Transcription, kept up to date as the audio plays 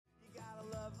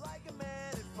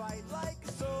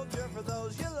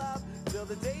girls you love till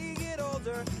the day you get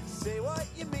older. Say what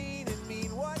you mean and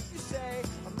mean what you say.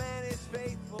 A man is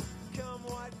faithful, come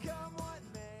what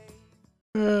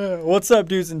may. What's up,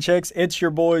 dudes and chicks? It's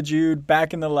your boy Jude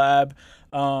back in the lab.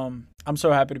 I'm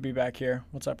so happy to be back here.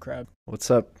 What's up, Crab? What's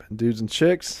up, dudes and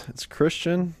chicks? It's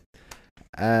Christian,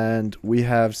 and we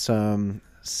have some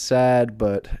sad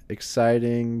but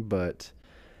exciting but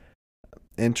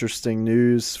interesting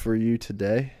news for you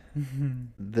today.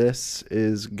 This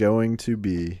is going to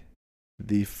be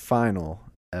the final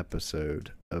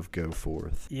episode of Go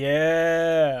Forth.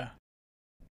 Yeah.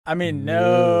 I mean,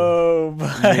 no,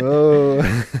 but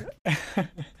No.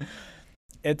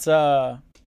 it's yeah,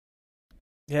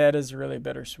 it is really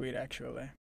bittersweet actually.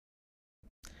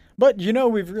 But you know,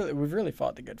 we've really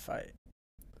fought the good fight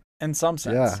in some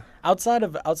sense. Yeah. Outside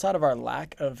of our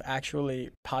lack of actually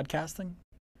podcasting,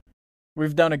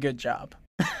 we've done a good job.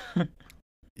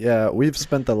 Yeah, we've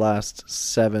spent the last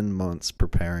 7 months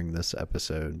preparing this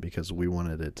episode because we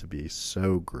wanted it to be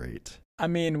so great. I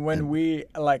mean, when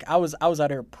I was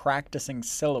out here practicing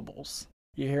syllables.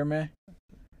 You hear me?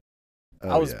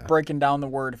 I was breaking down the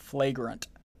word flagrant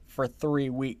for 3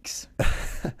 weeks.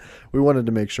 We wanted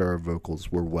to make sure our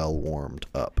vocals were well warmed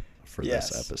up for Yes.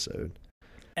 this episode.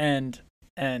 And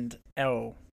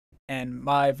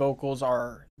my vocals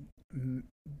are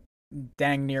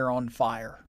dang near on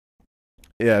fire.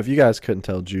 Yeah, if you guys couldn't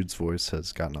tell, Jude's voice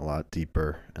has gotten a lot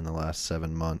deeper in the last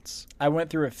 7 months. I went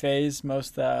through a phase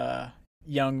most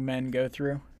young men go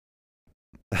through.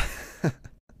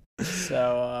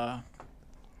 So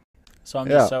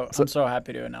I'm so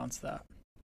happy to announce that.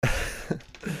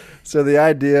 So the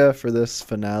idea for this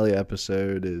finale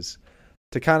episode is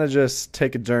to kind of just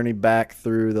take a journey back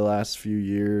through the last few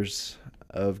years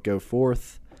of Go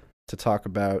Forth, to talk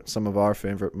about some of our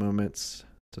favorite moments,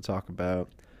 to talk about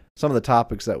some of the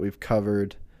topics that we've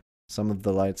covered, some of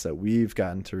the lights that we've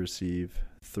gotten to receive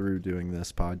through doing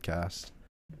this podcast,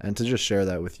 and to just share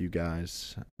that with you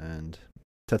guys, and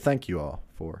to thank you all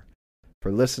for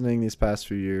listening these past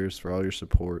few years, for all your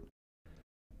support.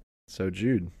 So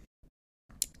Jude,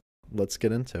 let's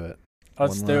get into it.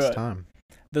 Let's One do last it. time.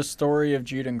 The story of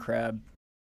Jude and Crab,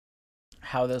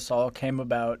 how this all came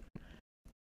about.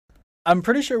 I'm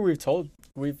pretty sure we've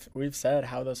said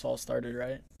how this all started,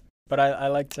 right? But I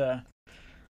like to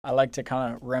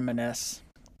kind of reminisce,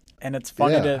 and it's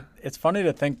funny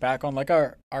to think back on like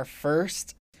our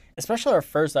first, especially our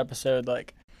first episode.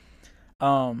 Like,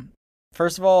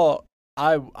 first of all,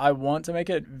 I want to make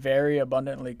it very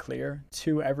abundantly clear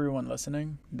to everyone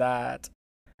listening that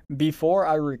before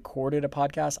I recorded a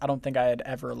podcast, I don't think I had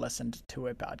ever listened to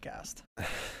a podcast.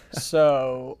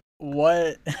 So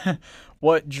what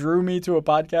drew me to a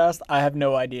podcast, I have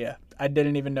no idea. I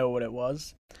didn't even know what it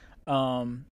was.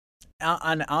 And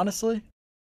honestly,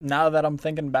 now that I'm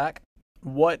thinking back,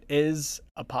 what is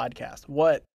a podcast?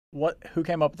 Who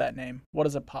came up with that name? What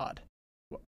is a pod?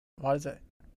 What is it?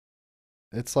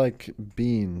 It's like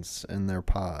beans in their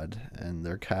pod, and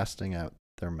they're casting out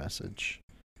their message.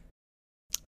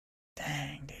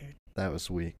 Dang, dude. That was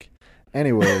weak.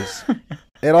 Anyways,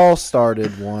 it all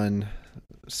started one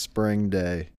spring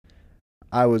day.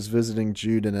 I was visiting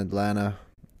Jude in Atlanta.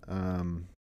 And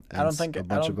I don't think a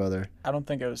bunch of other. I don't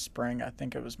think it was spring. I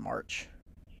think it was March.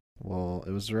 Well,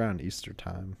 it was around Easter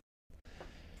time.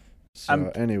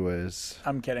 So, anyways,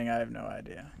 I'm kidding. I have no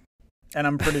idea. And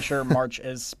I'm pretty sure March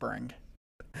is spring.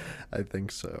 I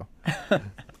think so.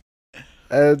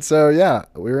 And so, yeah,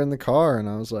 we were in the car, and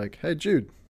I was like, "Hey, Jude,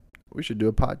 we should do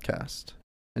a podcast."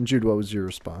 And Jude, what was your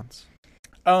response?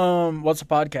 What's a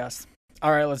podcast?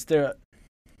 All right, let's do it.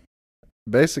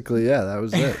 Basically, yeah, that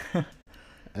was it.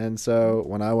 And so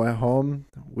when I went home,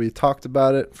 we talked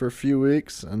about it for a few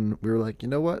weeks, and we were like, you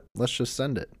know what? Let's just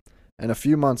send it. And a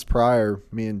few months prior,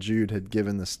 me and Jude had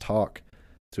given this talk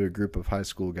to a group of high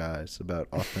school guys about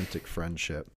authentic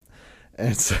friendship.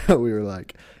 And so we were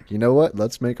like, you know what?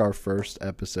 Let's make our first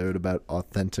episode about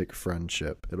authentic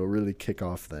friendship. It'll really kick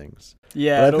off things.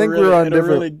 Yeah, but I think we're on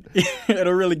different.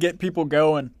 It'll really get people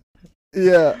going.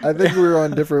 Yeah, I think we were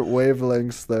on different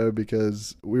wavelengths, though,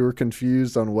 because we were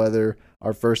confused on whether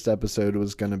our first episode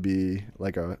was going to be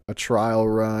like a trial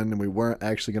run, and we weren't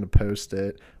actually going to post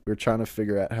it. We were trying to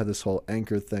figure out how this whole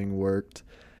Anchor thing worked.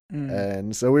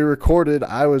 And so we recorded.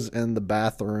 I was in the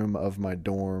bathroom of my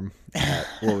dorm at,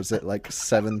 what was it, like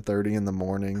 7:30 in the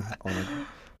morning on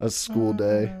a school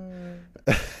day.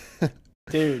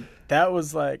 Dude, that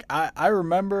was like, I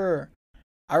remember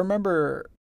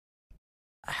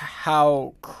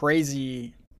how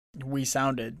crazy we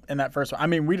sounded in that first one. I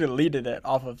mean, we deleted it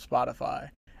off of Spotify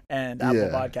and Apple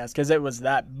Podcasts because it was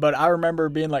that. But I remember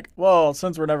being like, well,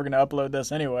 since we're never going to upload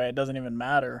this anyway, it doesn't even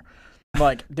matter.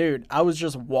 Like, dude, I was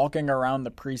just walking around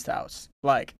the priest house,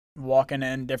 like walking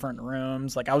in different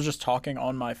rooms. Like, I was just talking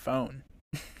on my phone.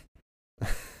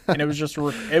 And it was just,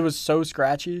 it was so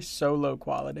scratchy, so low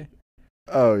quality.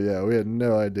 Oh, yeah. We had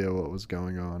no idea what was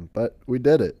going on, but we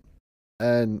did it.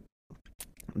 And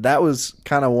that was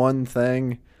kind of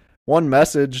one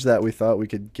message that we thought we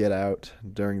could get out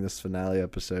during this finale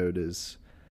episode is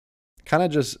kind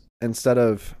of just instead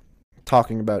of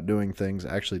talking about doing things,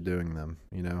 actually doing them,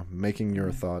 making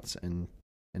your thoughts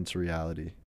into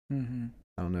reality. Mm-hmm.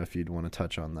 I don't know if you'd want to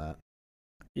touch on that.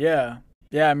 Yeah.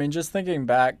 Yeah. I mean, just thinking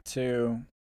back to,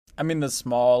 the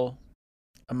small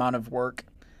amount of work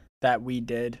that we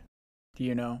did,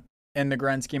 in the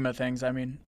grand scheme of things. I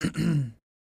mean,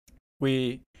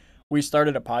 we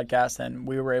started a podcast and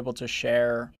we were able to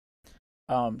share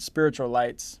spiritual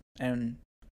lights and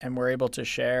we're able to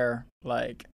share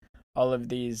like all of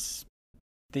these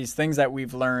things that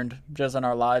we've learned just in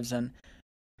our lives, and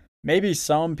maybe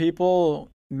some people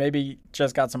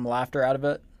just got some laughter out of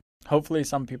it. Hopefully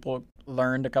some people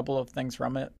learned a couple of things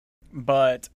from it,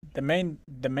 but the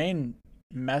main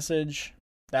message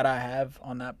that I have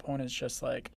on that point is just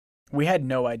like we had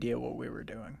no idea what we were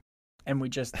doing and we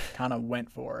just kind of went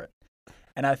for it.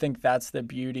 And I think that's the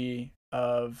beauty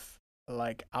of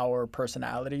like our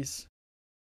personalities,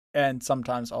 and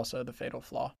sometimes also the fatal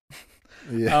flaw.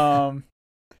 Yeah.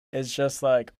 It's just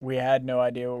like we had no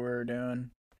idea what we were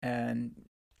doing, and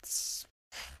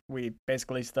we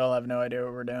basically still have no idea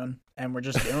what we're doing, and we're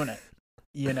just doing it,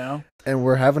 And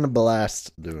we're having a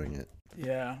blast doing it.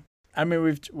 Yeah. I mean,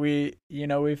 we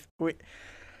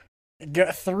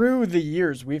through the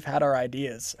years, we've had our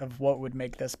ideas of what would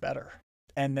make this better.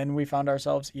 And then we found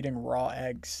ourselves eating raw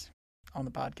eggs on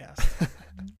the podcast.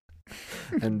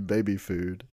 And baby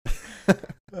food.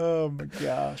 Oh my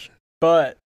gosh.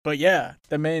 But yeah,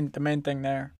 the main thing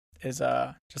there is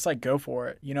just like go for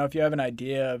it. If you have an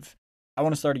idea of I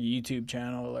want to start a YouTube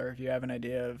channel, or if you have an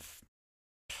idea of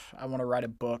I want to write a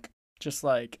book, just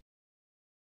like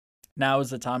now is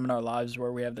the time in our lives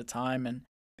where we have the time and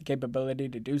the capability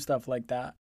to do stuff like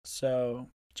that. So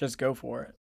just go for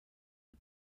it.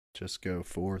 Just go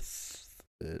forth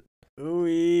it.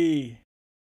 Ooh-wee.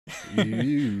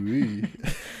 Ooh-wee.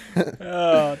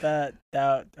 Oh, that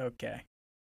okay.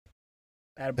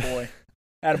 Attaboy.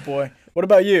 What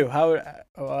about you? How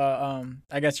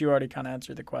I guess you already kind of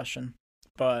answered the question,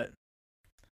 but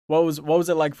what was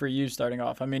it like for you starting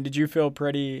off? I mean, did you feel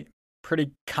pretty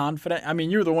confident? I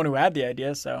mean, you were the one who had the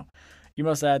idea, so you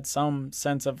must have had some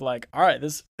sense of like, all right,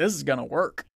 this is going to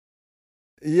work.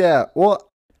 Yeah, well,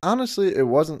 honestly, it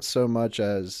wasn't so much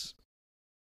as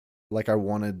like I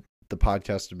wanted the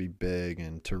podcast to be big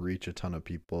and to reach a ton of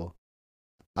people.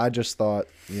 I just thought,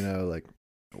 like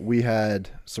we had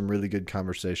some really good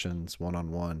conversations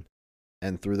one-on-one,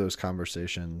 and through those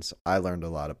conversations, I learned a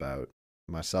lot about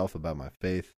myself, about my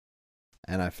faith,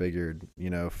 and I figured,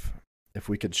 if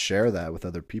we could share that with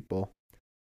other people,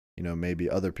 maybe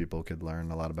other people could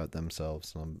learn a lot about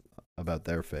themselves, about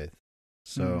their faith.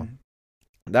 So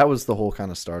that was the whole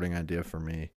kind of starting idea for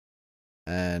me.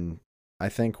 And I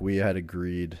think we had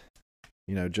agreed,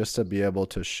 just to be able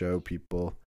to show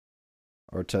people,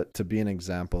 or to be an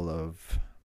example of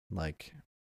like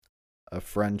a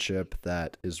friendship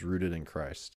that is rooted in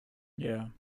Christ. Yeah.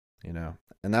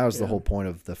 And that was the whole point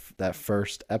of that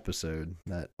first episode,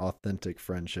 that authentic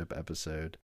friendship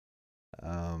episode.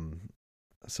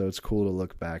 So it's cool to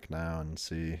look back now and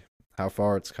see how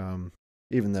far it's come,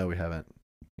 even though we haven't,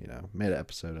 made an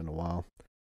episode in a while.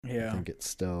 Yeah. I think it's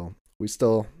still, we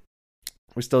still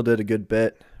did a good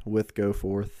bit with Go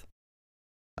Forth.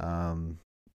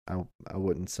 I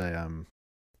wouldn't say I'm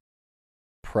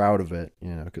proud of it,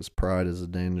 because pride is a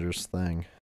dangerous thing.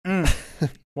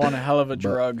 One hell of a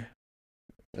drug.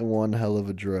 One hell of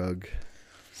a drug.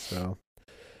 So,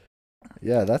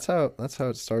 yeah, that's how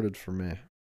it started for me.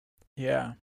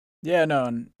 Yeah. Yeah, no,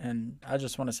 and I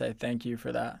just want to say thank you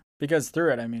for that. Because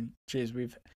through it, I mean, geez,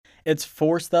 it's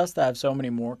forced us to have so many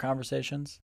more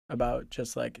conversations about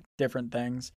just like different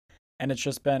things. And it's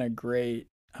just been a great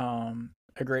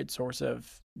source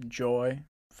of joy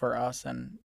for us,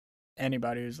 and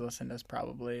anybody who's listened has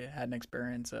probably had an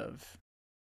experience of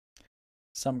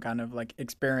some kind of like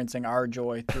experiencing our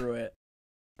joy through it.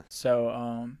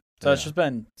 So it's just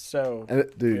been so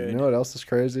dude, good. You know what else is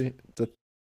crazy?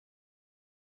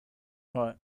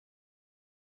 What?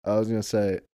 I was gonna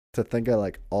say, to think of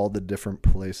like all the different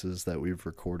places that we've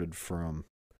recorded from.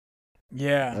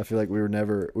 Yeah. I feel like we were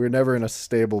never in a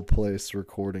stable place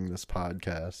recording this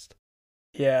podcast.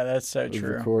 Yeah, that's so We've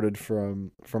true. recorded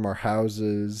from our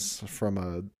houses, from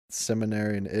a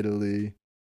seminary in Italy,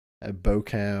 at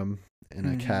Bocam, in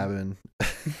a cabin.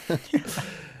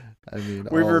 I mean,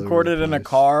 We've all over the recorded in a place.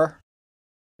 car.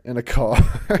 In a car.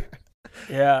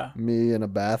 Yeah. Me in a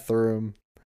bathroom.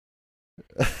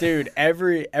 Dude,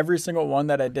 every single one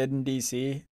that I did in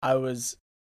DC, I was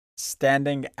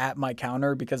standing at my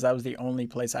counter because that was the only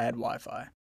place I had Wi-Fi.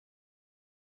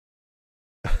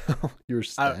 You were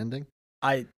standing?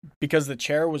 Because the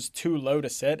chair was too low to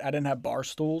sit, I didn't have bar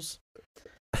stools.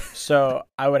 So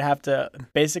I would either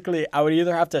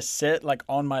have to sit like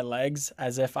on my legs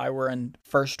as if I were in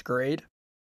first grade,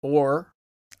 or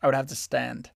I would have to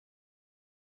stand.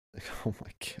 Oh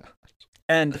my god.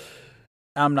 And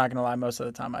I'm not gonna lie, most of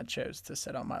the time I chose to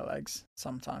sit on my legs.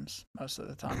 Sometimes, most of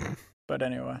the time. But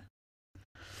anyway.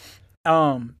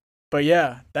 But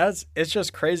yeah, it's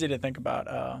just crazy to think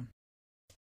about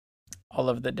all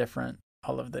of the different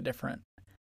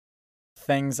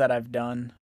things that I've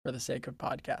done for the sake of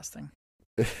podcasting.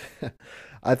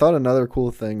 I thought another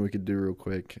cool thing we could do real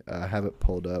quick, I have it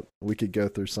pulled up. We could go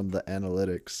through some of the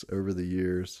analytics over the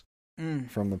years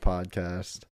from the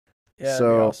podcast. Yeah, so,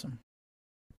 that'd be awesome.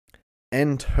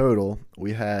 In total,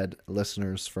 we had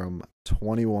listeners from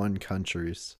 21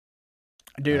 countries.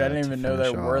 Dude, I didn't even know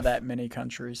there were that many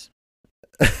countries.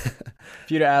 If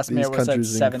you'd asked me, I would have said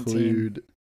 17.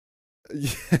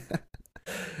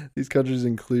 These countries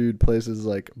include places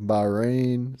like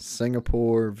Bahrain,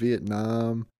 Singapore,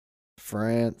 Vietnam,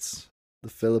 France, the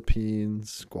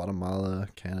Philippines, Guatemala,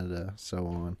 Canada, so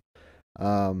on.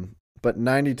 But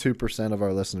 92% of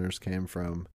our listeners came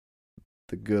from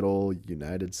the good old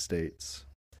United States.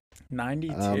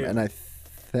 92. And I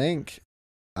think,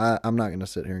 I'm not going to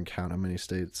sit here and count how many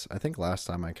states. I think last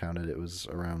time I counted, it was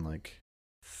around like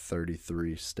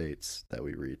 33 states that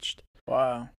we reached.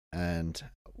 Wow. And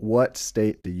what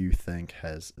state do you think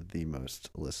has the most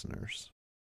listeners?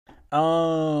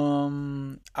 I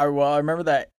remember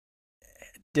that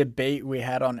debate we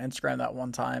had on Instagram that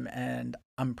one time, and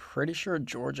I'm pretty sure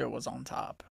Georgia was on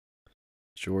top.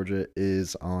 Georgia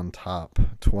is on top.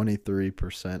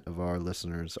 23% of our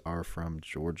listeners are from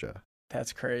Georgia.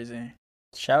 That's crazy.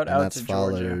 Shout out to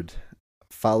Georgia.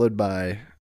 Followed by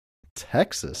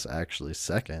Texas, actually,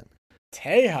 second.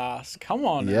 Tejas, come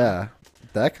on now. Yeah,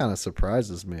 that kind of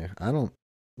surprises me. I don't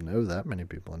know that many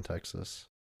people in Texas.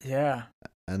 Yeah.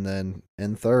 And then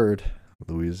in third,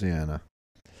 Louisiana.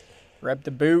 Rep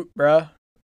the boot, bruh.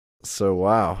 So,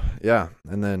 wow. Yeah.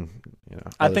 And then,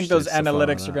 I think those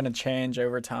analytics are going to change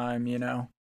over time,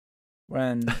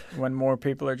 when more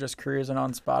people are just cruising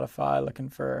on Spotify looking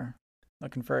for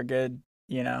a good,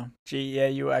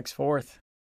 GEAUX fourth.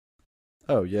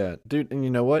 Oh, yeah. Dude, and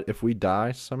you know what? If we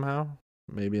die somehow,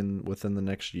 maybe within the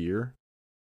next year,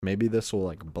 maybe this will,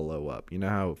 like, blow up. You know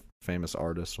how famous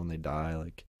artists, when they die,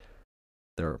 like,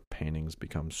 their paintings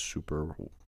become super...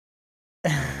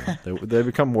 they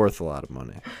become worth a lot of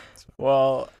money. So.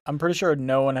 Well, I'm pretty sure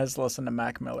no one has listened to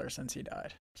Mac Miller since he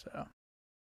died. So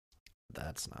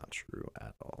that's not true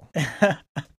at all.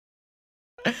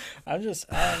 I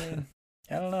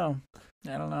don't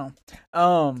know.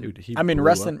 Dude,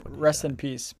 rest in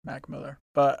peace, Mac Miller.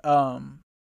 But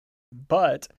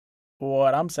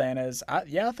what I'm saying is, I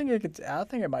think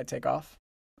it might take off.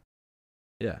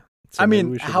 Yeah.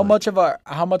 So how much of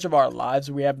our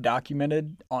lives we have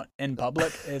documented in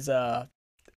public is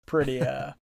pretty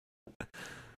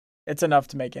it's enough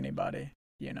to make anybody,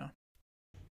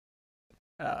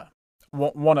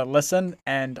 want to listen.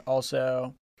 And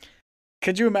also,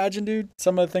 could you imagine, dude,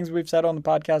 some of the things we've said on the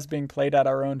podcast being played at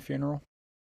our own funeral?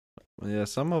 Yeah,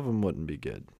 some of them wouldn't be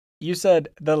good. You said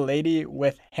the lady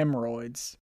with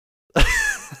hemorrhoids.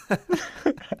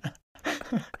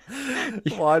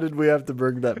 Why did we have to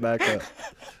bring that back up?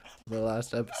 The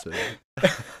last episode.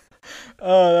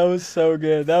 Oh, that was so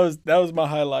good. That was my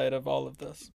highlight of all of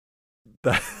this.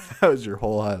 That was your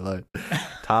whole highlight.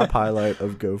 Top highlight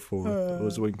of Go Forth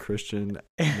was when Christian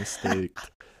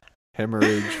mistaked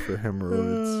hemorrhage for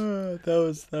hemorrhoids. That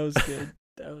was good.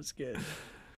 That was good.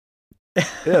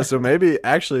 Yeah, so maybe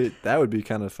actually that would be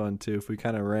kind of fun too if we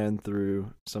kind of ran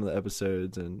through some of the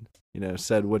episodes and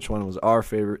said which one was our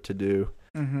favorite to do.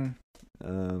 Mm-hmm.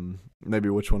 Maybe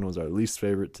which one was our least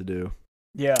favorite to do.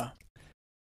 Yeah.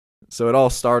 So it all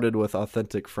started with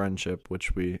Authentic Friendship,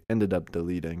 which we ended up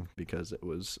deleting because it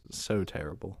was so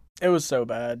terrible. It was so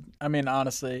bad. I mean,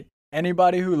 honestly,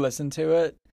 anybody who listened to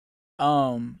it,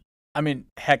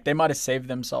 heck, they might have saved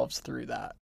themselves through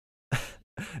that.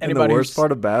 And the worst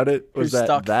part about it was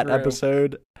that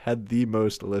episode had the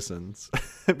most listens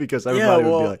because everybody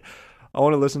would be like, I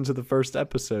want to listen to the first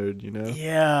episode,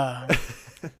 Yeah.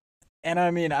 And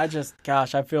I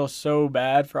feel so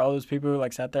bad for all those people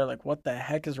who sat there like, what the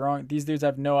heck is wrong? These dudes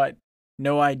have no idea.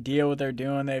 no idea what they're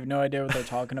doing. They have no idea what they're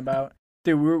talking about.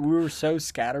 Dude, we were so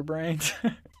scatterbrained.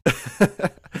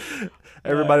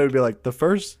 Everybody would be like, the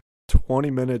first 20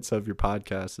 minutes of your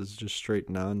podcast is just straight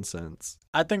nonsense.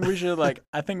 I think we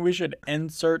should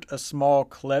insert a small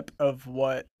clip of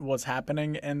what was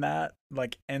happening in that,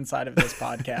 like, inside of this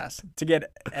podcast to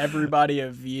get everybody a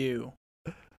view.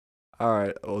 All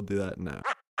right, we'll do that now.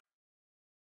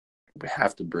 We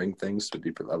have to bring things to a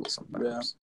deeper level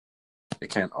sometimes. It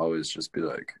can't always just be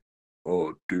like,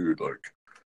 oh, dude, like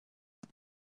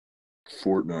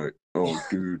Fortnite. Oh,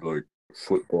 dude, like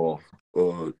football.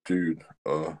 Dude,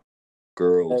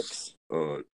 girls.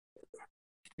 You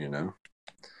know.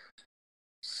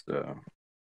 So,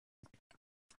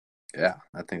 yeah,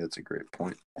 I think that's a great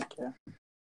point. Okay.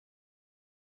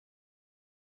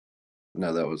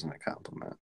 No, that wasn't a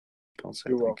compliment. Don't say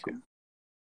You're thank welcome.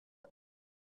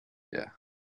 you. Yeah,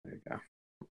 there you go.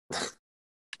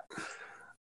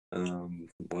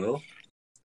 Well,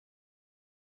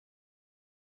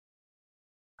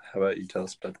 how about you tell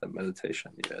us about that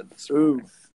meditation you had this morning?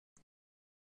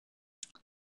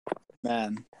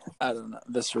 Man, I don't know.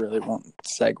 This really won't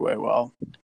segue well,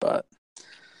 but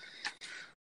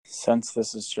since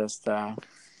this is just a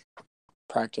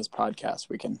practice podcast,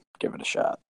 we can give it a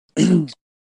shot. Give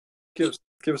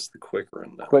us the quick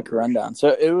rundown.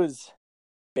 So it was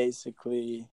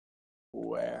basically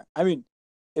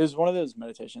it was one of those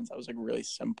meditations that was like really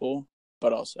simple,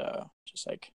 but also just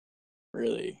like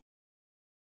really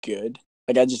good.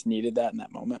 Like I just needed that in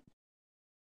that moment.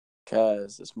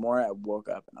 Because this morning I woke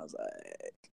up and I was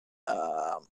like,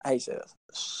 how you say this?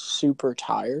 Super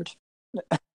tired.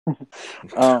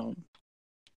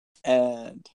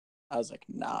 And I was like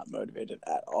not motivated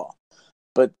at all.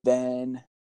 But then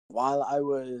while I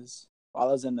was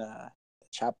in the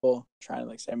chapel trying to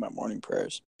like say my morning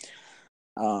prayers,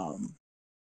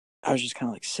 I was just kind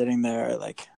of like sitting there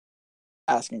like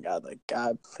asking God, like,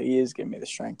 God, please give me the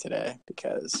strength today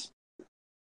because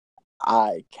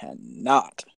I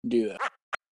cannot do that.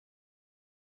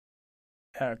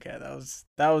 Okay,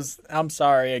 that was I'm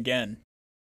sorry again.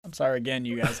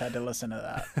 You guys had to listen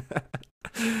to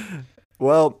that.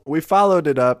 Well, we followed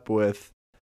it up with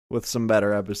some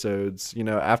better episodes. You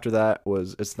know, after that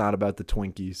was It's Not About the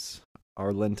Twinkies,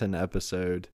 our Lenten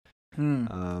episode.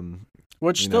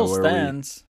 Which still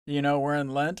stands. You know, we're in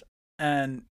Lent,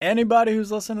 and anybody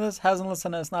who's listening to this hasn't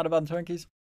listened to It's Not About the Twinkies,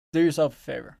 do yourself a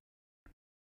favor.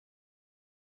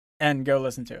 And go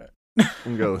listen to it.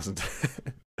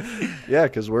 Yeah,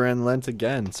 because we're in Lent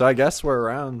again. So I guess we're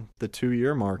around the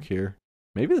 2-year mark here.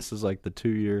 Maybe this is like the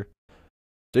 2-year.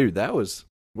 Dude,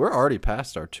 we're already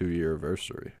past our 2-year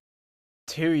anniversary.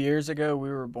 2 years ago we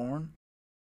were born?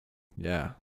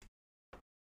 Yeah.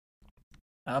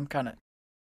 I'm kind of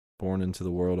born into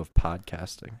the world of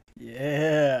podcasting.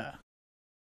 Yeah.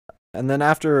 And then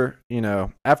after we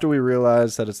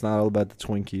realized that it's not all about the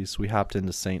Twinkies, we hopped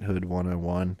into Sainthood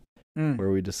 101, where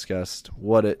we discussed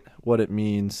what it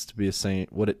means to be a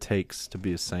saint, what it takes to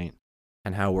be a saint,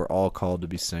 and how we're all called to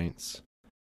be saints.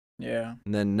 Yeah.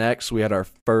 And then next we had our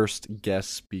first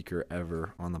guest speaker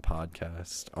ever on the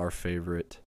podcast, our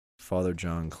favorite, Father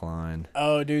John Klein.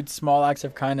 Oh, dude, Small Acts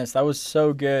of Kindness. That was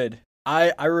so good.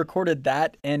 I recorded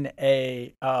that in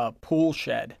a pool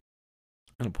shed.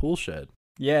 In a pool shed?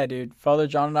 Yeah, dude. Father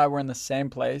John and I were in the same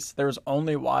place. There was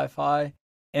only Wi-Fi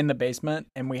in the basement,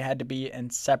 and we had to be in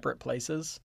separate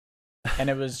places. And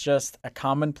it was just a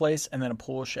common place and then a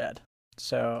pool shed.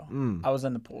 So I was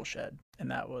in the pool shed,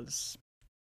 and that was,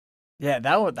 yeah,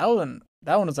 that one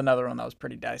was another one that was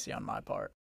pretty dicey on my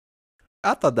part.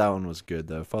 I thought that one was good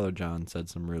though. Father John said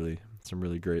some really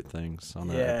great things on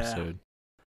that episode.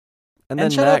 And then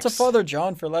shout out to Father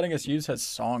John for letting us use his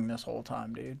song this whole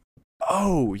time, dude.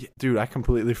 Oh, dude, I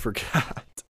completely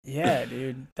forgot. Yeah,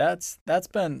 dude, that's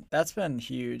been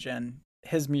huge, and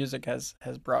his music has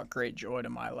brought great joy to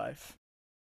my life.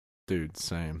 Dude,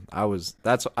 same. I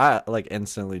like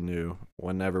instantly knew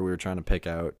whenever we were trying to pick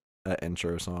out an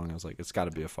intro song, I was like, it's got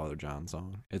to be a Father John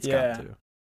song. It's got to.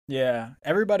 Yeah,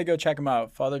 everybody go check him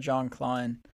out, Father John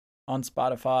Klein, on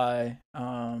Spotify,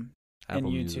 and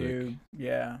YouTube.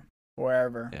 Music.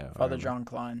 Wherever. Yeah, Father John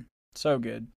Klein, so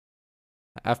good.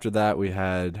 After that, we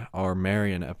had our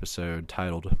Marian episode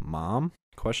titled "Mom?" ?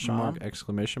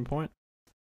 Exclamation point.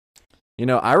 You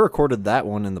know, I recorded that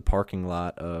one in the parking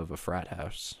lot of a frat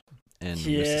house in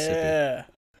Mississippi.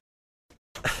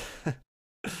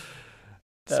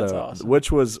 That's awesome.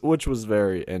 Which was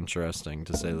very interesting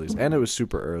to say the least, and it was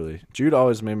super early. Jude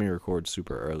always made me record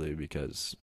super early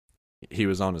because he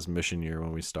was on his mission year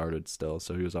when we started still,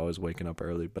 so he was always waking up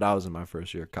early. But I was in my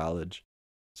first year of college,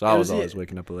 so I was always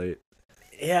waking up late.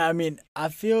 Yeah, I mean, I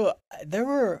feel there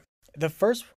were the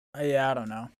first. Yeah, I don't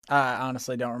know. I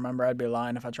honestly don't remember. I'd be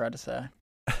lying if I tried to say.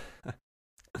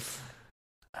 I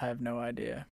have no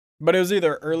idea. But it was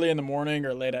either early in the morning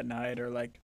or late at night or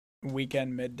like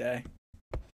weekend midday.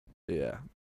 Yeah.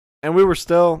 And we were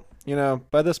still,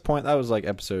 by this point, that was like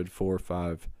episode 4 or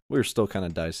 5. We were still kind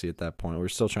of dicey at that point. We were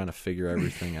still trying to figure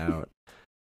everything out.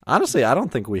 Honestly, I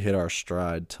don't think we hit our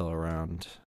stride till around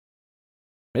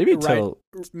maybe till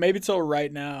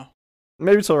right now.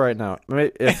 Maybe till right now.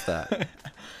 If that.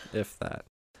 If that.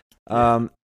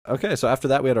 Okay, so after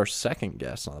that we had our second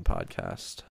guest on the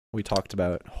podcast. We talked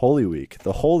about Holy Week,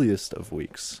 the holiest of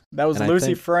weeks. That was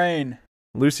Lucy Frayne.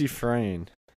 Lucy Frayne.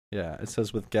 Yeah, it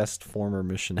says with guest former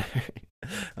missionary.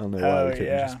 I don't know why we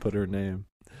couldn't just put her name.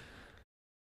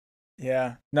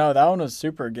 Yeah. No, that one was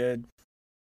super good.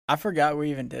 I forgot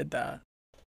we even did that.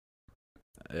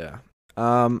 Yeah.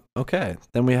 Okay.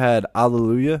 Then we had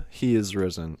Alleluia, He is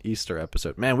Risen, Easter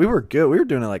episode. Man, we were good. We were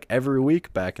doing it like every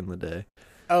week back in the day.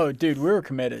 Oh, dude, we were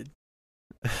committed.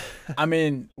 I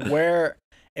mean,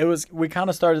 we kind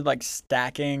of started like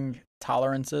stacking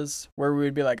tolerances where we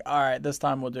would be like, all right, this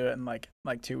time we'll do it in like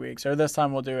 2 weeks, or this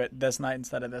time we'll do it this night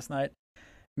instead of this night.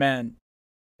 Man,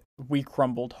 we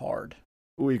crumbled hard.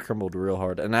 We crumbled real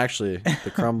hard. And actually,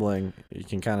 the crumbling, you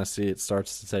can kind of see it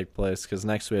starts to take place because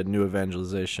next we had New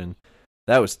Evangelization.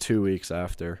 That was 2 weeks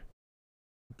after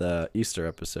the Easter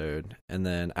episode. And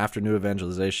then after New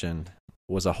Evangelization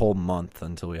was a whole month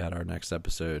until we had our next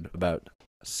episode about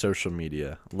social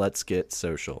media. Let's get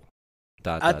social.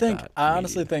 I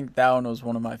honestly think that one was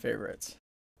one of my favorites.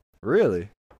 Really?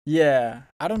 Yeah.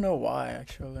 I don't know why,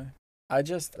 actually.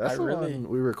 That's the one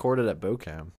we recorded at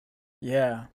BoCam.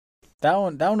 Yeah. That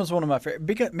one was one of my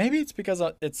favorite. Maybe it's because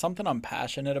it's something I'm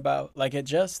passionate about. Like it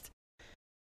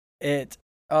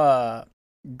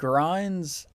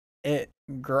grinds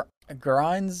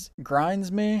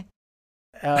me.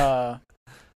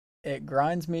 It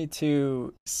grinds me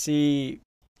to see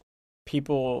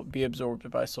people be absorbed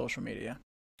by social media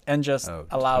and just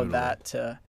allow that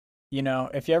to,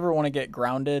 if you ever want to get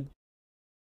grounded.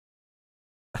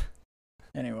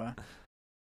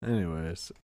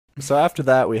 Anyways. So after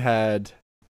that, we had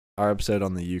our episode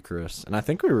on the Eucharist, and I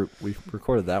think we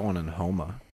recorded that one in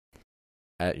Homa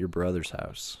at your brother's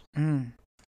house. Mm.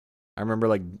 I remember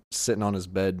like sitting on his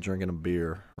bed drinking a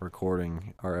beer,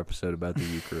 recording our episode about the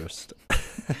Eucharist.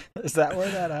 Is that where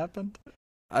that happened?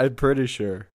 I'm pretty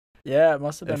sure. Yeah, it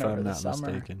must have been if over I'm the not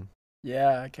summer. Mistaken.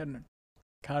 Yeah, I can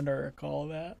kind of recall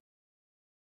that.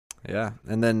 Yeah,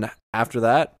 and then after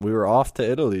that, we were off to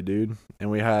Italy, dude,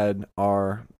 and we had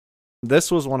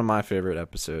This was one of my favorite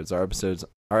episodes. Our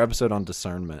episode on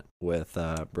discernment with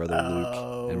Brother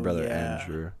Luke and Brother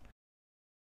Andrew.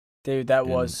 Dude, that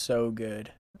was so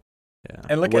good. Yeah,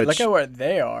 and look at where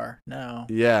they are now.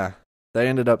 Yeah, they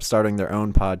ended up starting their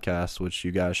own podcast, which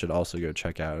you guys should also go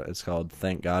check out. It's called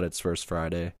Thank God It's First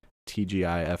Friday,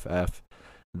 TGIFF.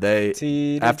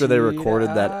 After they recorded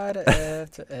that.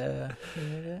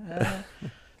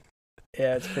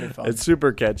 Yeah, it's pretty fun. It's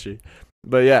super catchy.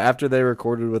 But yeah, after they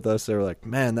recorded with us, they were like,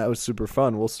 man, that was super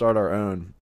fun. We'll start our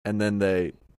own. And then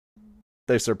they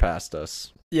surpassed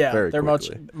us. Yeah, very they're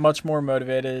quickly. much more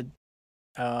motivated.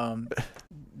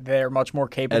 They're much more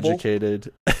capable.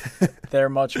 Educated. They're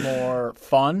much more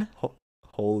fun.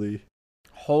 Holy.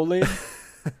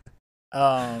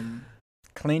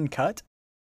 Clean cut.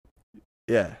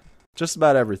 Yeah, just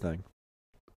about everything.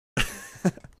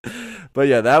 But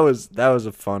yeah, that was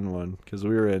a fun one because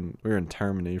we were in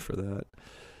Termini for that.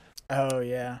 Oh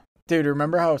yeah, dude!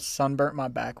 Remember how sunburnt my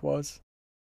back was?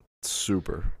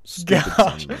 Super.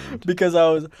 Gosh, because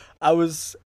I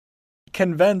was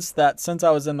convinced that since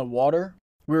I was in the water,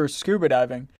 we were scuba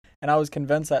diving, and I was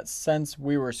convinced that since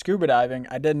we were scuba diving,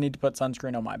 I didn't need to put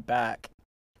sunscreen on my back,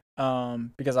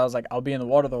 because I was like, I'll be in the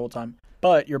water the whole time.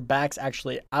 But your back's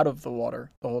actually out of the water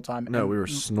the whole time. No, we were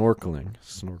snorkeling,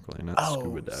 not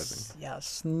scuba diving. Yeah,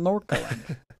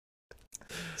 snorkeling.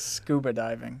 Scuba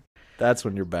diving. That's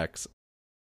when your back's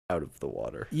out of the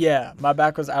water. Yeah, my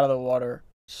back was out of the water,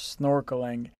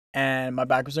 snorkeling, and my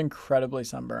back was incredibly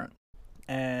sunburnt.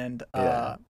 And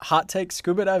hot take,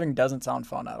 scuba diving doesn't sound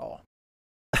fun at all.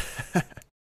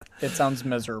 It sounds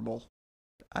miserable.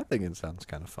 I think it sounds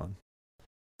kind of fun.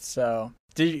 So,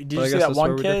 did you see that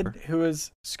one kid who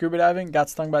was scuba diving, got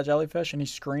stung by jellyfish, and he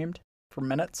screamed for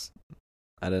minutes?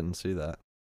 I didn't see that.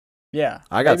 Yeah.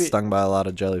 I got stung by a lot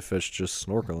of jellyfish just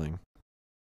snorkeling.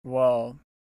 Well,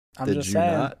 I'm Did just you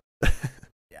saying. Not?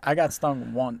 I got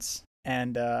stung once,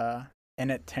 and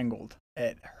it tingled.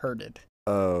 It hurted.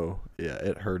 Oh, yeah,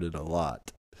 it hurted a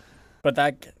lot. But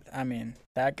that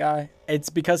guy,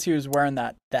 it's because he was wearing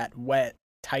that wet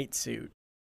tight suit.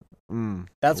 Mm,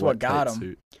 That's a what wet, got tight him.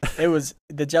 suit. It was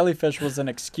the jellyfish was an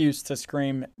excuse to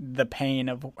scream the pain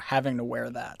of having to wear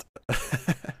that.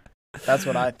 That's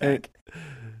what I think.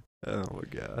 Oh my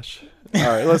gosh. All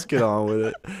right, let's get on with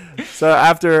it. So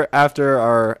after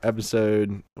our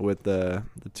episode with the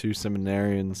two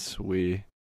seminarians, we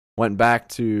went back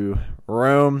to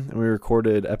Rome and we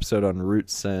recorded episode on root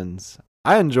sins.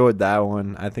 I enjoyed that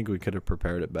one. I think we could have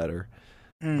prepared it better,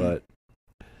 but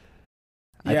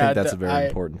I think that's a very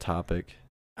important topic.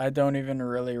 I don't even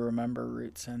really remember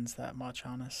root sins that much,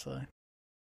 honestly.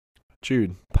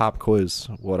 Jude, pop quiz.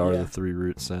 What are the 3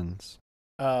 root sins?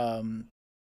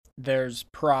 There's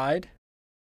pride,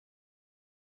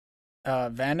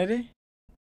 vanity,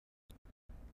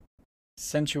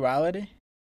 sensuality.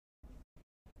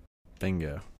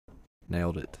 Bingo.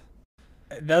 Nailed it.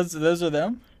 Those are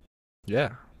them?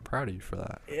 Yeah, proud of you for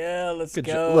that. Yeah, let's Good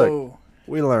go. Look,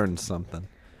 we learned something.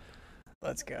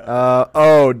 Let's go.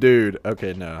 Oh, dude.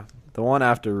 Okay, no. The one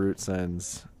after root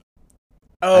sins.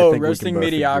 Oh, roasting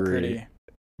mediocrity.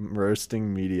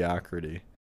 Roasting mediocrity.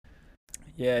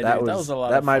 Yeah, dude, that was a lot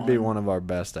of fun. That might be one of our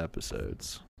best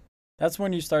episodes. That's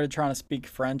when you started trying to speak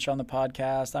French on the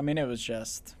podcast. I mean, it was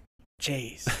just,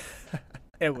 jeez.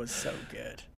 It was so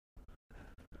good.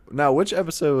 Now, which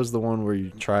episode was the one where you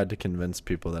tried to convince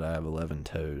people that I have 11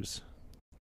 toes?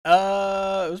 It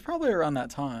was probably around that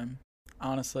time,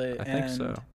 honestly. I think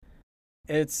so.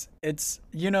 It's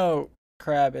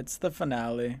Crab, it's the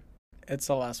finale. It's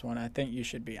the last one. I think you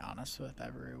should be honest with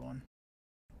everyone.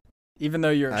 Even though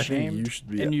you're ashamed,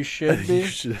 you should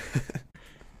be.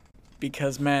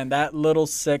 Because, man, that little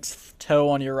 6th toe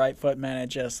on your right foot, man, it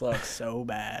just looks so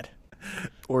bad.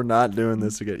 We're not doing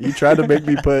this again. You tried to make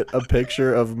me put a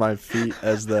picture of my feet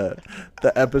as the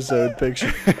episode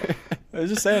picture. I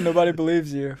was just saying, nobody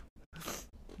believes you.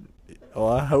 Well,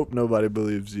 I hope nobody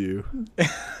believes you.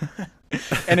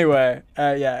 Anyway,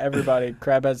 everybody,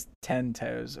 Crab has 10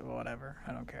 toes or whatever.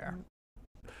 I don't care.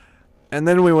 And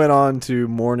then we went on to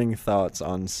morning thoughts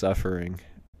on suffering.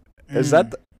 Was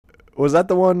that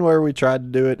the one where we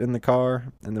tried to do it in the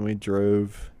car and then we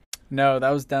drove? No, that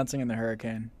was Dancing in the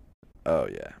Hurricane. Oh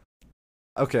yeah.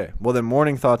 Okay. Well, then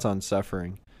morning thoughts on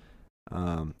suffering.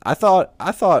 I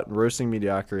thought roasting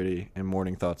mediocrity and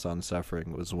morning thoughts on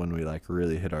suffering was when we like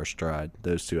really hit our stride.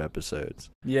 Those 2 episodes.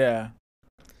 Yeah.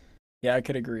 Yeah, I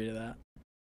could agree to that.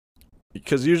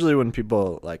 Because usually when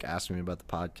people like ask me about the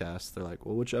podcast, they're like,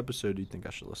 "Well, which episode do you think I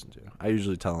should listen to?" I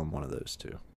usually tell them one of those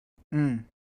 2.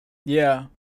 Yeah.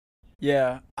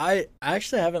 Yeah. I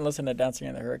actually haven't listened to Dancing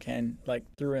in the Hurricane like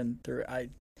through and through.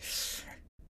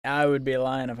 I would be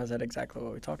lying if I said exactly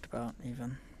what we talked about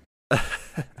even.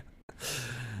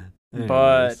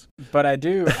 But I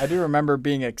do remember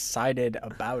being excited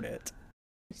about it.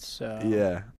 So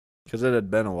yeah, because it had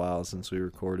been a while since we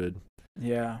recorded.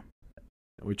 Yeah.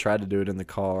 We tried to do it in the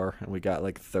car, and we got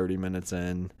like 30 minutes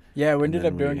in. Yeah, we ended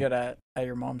up doing it at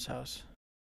your mom's house.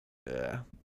 Yeah.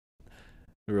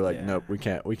 We were like, nope, we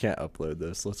can't upload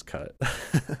this. Let's cut.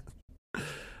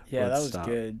 Yeah, that was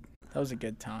good. That was a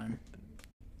good time.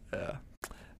 Yeah.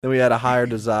 Then we had a higher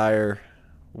desire.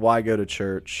 Why go to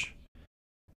church?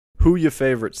 Who your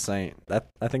favorite saint?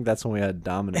 I think that's when we had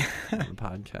Dominic on the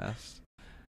podcast.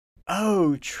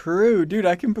 Oh, true. Dude,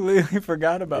 I completely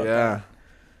forgot about that. Yeah.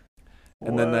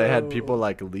 And then they had people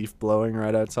like leaf blowing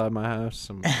right outside my house.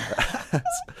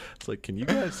 It's like, can you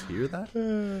guys hear that?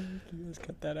 Can you guys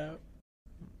cut that out?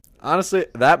 Honestly,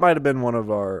 that might have been one of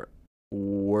our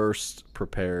worst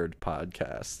prepared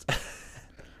podcasts.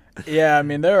 Yeah, I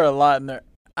mean, there are a lot in there.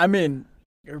 I mean,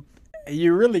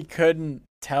 you really couldn't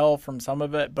tell from some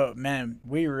of it, but man,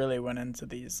 we really went into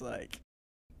these like,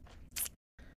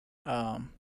 kind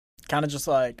of just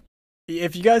like,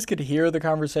 if you guys could hear the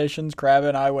conversations Crab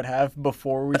and I would have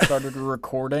before we started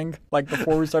recording, like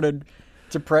before we started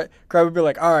Crab would be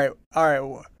like, all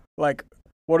right, like,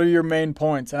 what are your main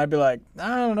points? And I'd be like,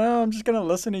 I don't know, I'm just going to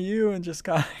listen to you and just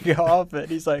kind of go off it.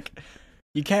 He's like,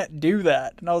 you can't do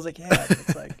that. And I was like, yeah,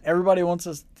 it's like, everybody wants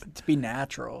us to be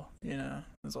natural, you know,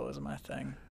 that's always my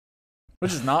thing,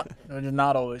 which is not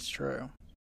always true.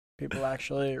 People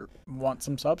actually want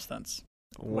some substance,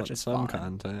 which is some fine.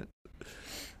 Content.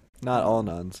 Not all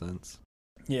nonsense.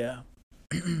 Yeah.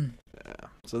 Yeah.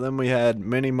 So then we had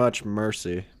Many Much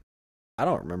Mercy. I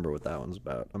don't remember what that one's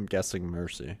about. I'm guessing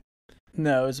mercy.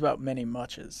 No, it's about many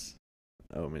muches.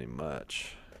 Oh, Many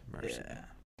Much Mercy. Yeah.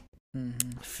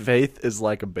 Mm-hmm. Faith is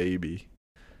like a baby.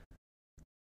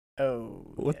 Oh.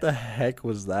 What the heck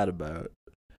was that about?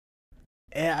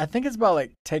 Yeah, I think it's about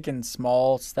like taking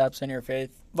small steps in your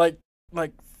faith. Like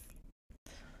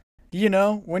you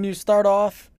know, when you start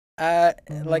off at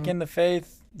like in the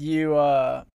faith, you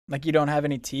like you don't have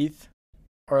any teeth,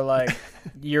 or like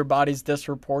your body's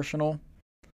disproportional,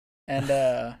 and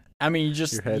I mean you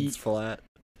just Your head's flat.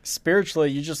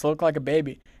 spiritually you just look like a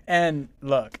baby. And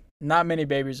look, not many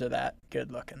babies are that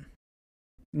good looking,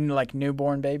 like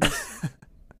newborn babies,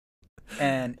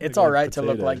 and it's Look all like right to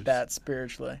look like potatoes. that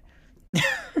spiritually.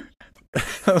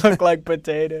 Look like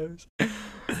potatoes.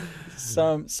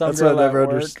 Some That's what I girl at never work,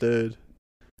 understood.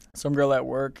 some girl at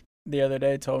work the other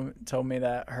day told me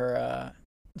that her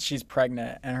she's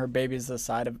pregnant and her baby's the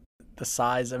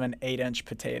size of an 8-inch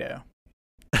potato.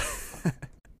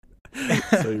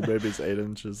 So your baby's 8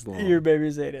 inches long. Your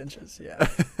baby's 8 inches, yeah,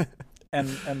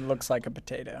 and looks like a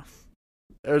potato.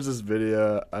 There's this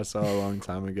video I saw a long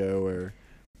time ago where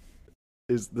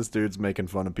this dude's making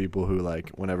fun of people who, like,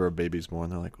 whenever a baby's born,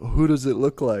 they're like, well, who does it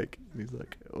look like? And he's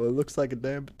like, well, it looks like a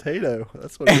damn potato.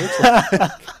 That's what it looks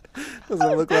like.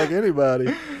 Doesn't look like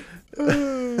anybody.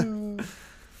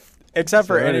 Except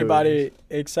for So anybody,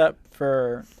 except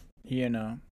for, you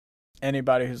know,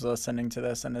 anybody who's listening to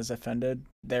this and is offended,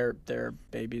 their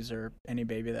babies or any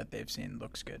baby that they've seen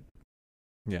looks good.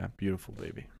 Yeah, beautiful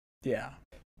baby. Yeah.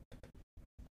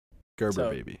 Gerber So-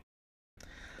 baby.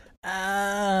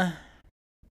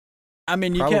 I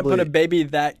mean, you can't put a Probably- baby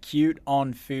that cute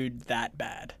on food that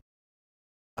bad.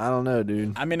 I don't know,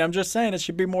 dude. I mean, I'm just saying it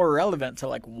should be more relevant to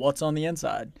like what's on the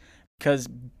inside. Because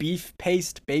beef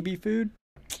paste baby food,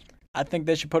 I think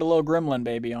they should put a little gremlin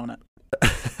baby on it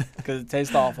because it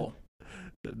tastes awful.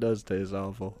 It does taste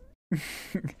awful.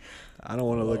 I don't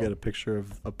want to look at a picture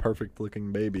of a perfect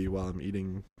looking baby while I'm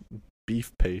eating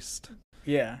beef paste.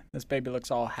 Yeah, this baby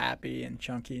looks all happy and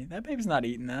chunky. That baby's not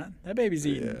eating that. That baby's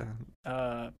eating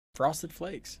Frosted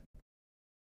Flakes.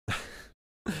 You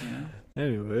know?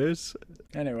 Anyways,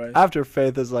 Anyways, after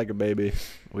Faith is like a baby,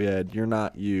 we had You're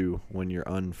Not You When You're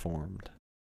Unformed.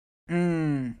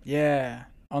 yeah,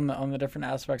 on the different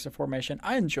aspects of formation,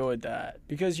 I enjoyed that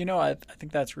because I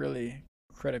think that's really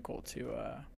critical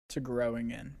to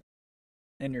growing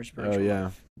in your spiritual. Oh, yeah.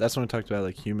 life. That's when we talked about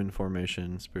like human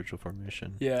formation, spiritual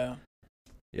formation. Yeah,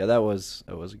 Yeah, that was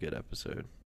a good episode.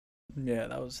 yeah,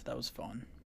 that was fun.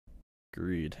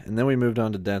 Agreed. And then we moved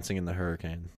on to Dancing in the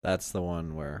Hurricane. That's the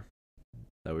one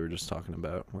that we were just talking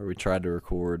about, where we tried to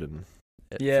record and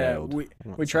it failed. we It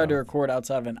went we tried to south. record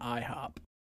outside of an IHOP.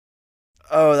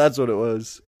 Oh, that's what it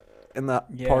was. In the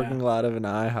Yeah. parking lot of an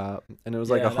IHOP, and it was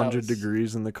like Yeah, that 100 was-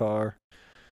 degrees in the car.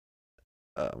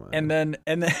 Oh, man. And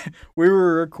then we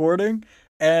were recording,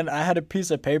 and I had a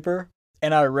piece of paper,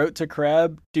 and I wrote to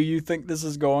Crab, "Do you think this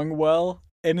is going well?"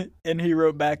 And he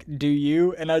wrote back, "Do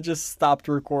you?" And I just stopped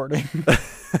recording.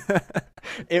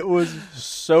 It was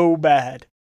so bad.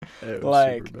 it was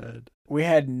like, super bad. We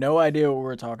had no idea what we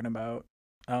were talking about.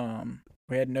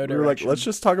 We had no We were like, direction. let's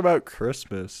just talk about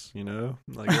Christmas,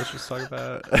 Like, let's just talk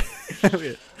about. We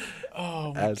had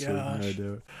Oh my absolutely gosh. no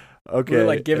idea. Okay. We were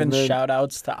like giving and then shout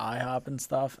outs to IHOP and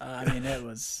stuff. I mean it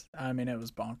was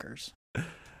bonkers.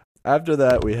 After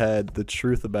that, we had The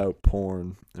Truth About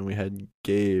Porn, and we had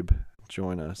Gabe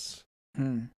join us.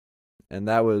 And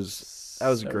that was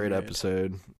a So great good.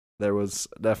 episode. There was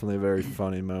definitely a very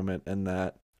funny moment in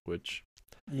that, which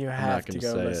You not have to gonna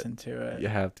go say it. listen to it. you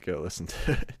have to go listen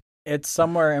to it. It's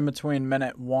somewhere in between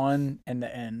minute 1 and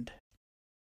the end.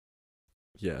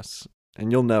 Yes.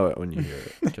 And you'll know it when you hear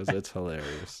it, because it's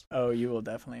hilarious. Oh, you will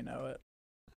definitely know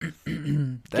it.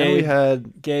 Then we Gabe,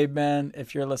 had Gabe, man,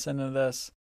 if you're listening to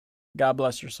this, God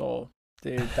bless your soul.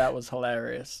 Dude, that was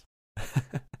hilarious.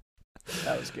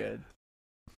 That was good.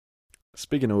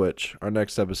 Speaking of which, our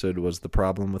next episode was The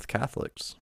Problem with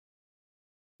Catholics.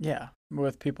 Yeah,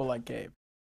 with people like Gabe.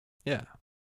 Yeah.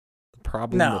 The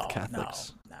problem No, with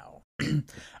Catholics. no.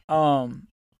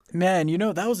 Man,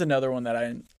 that was another one that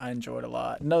I enjoyed a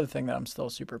lot. Another thing that I'm still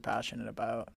super passionate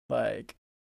about. Like,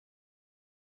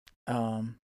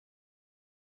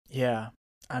 yeah.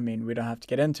 I mean, we don't have to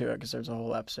get into it because there's a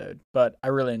whole episode, but I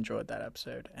really enjoyed that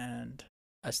episode, and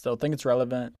I still think it's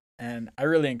relevant. And I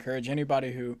really encourage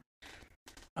anybody who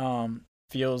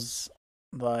feels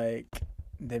like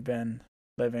they've been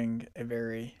living a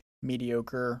very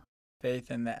mediocre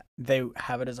faith and that they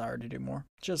have a desire to do more,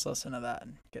 just listen to that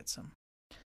and get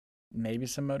maybe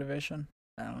some motivation.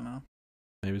 I don't know.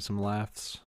 Maybe some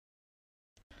laughs.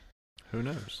 Who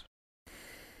knows?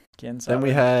 Then Then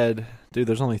we had, dude,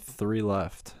 there's only 3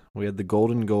 left. We had The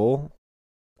Golden Goal,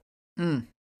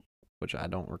 which I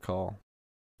don't recall.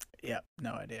 Yeah,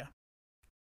 no idea.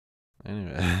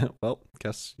 Anyway, well,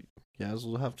 guess you guys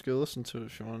will have to go listen to it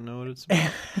if you want to know what it's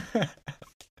about.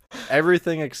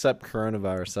 Everything except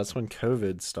coronavirus. That's when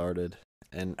COVID started.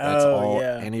 And that's Oh, all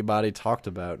yeah. anybody talked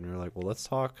about. And we were like, well, let's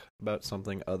talk about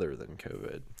something other than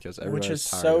COVID. Because Which is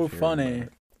tired so of hearing funny about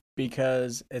it.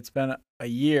 because it's been a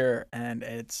year and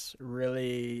it's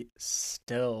really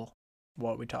still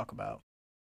what we talk about.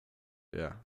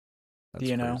 Yeah. Do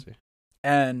you know? crazy.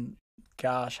 And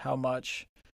gosh, how much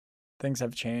things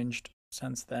have changed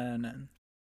since then. And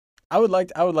I would like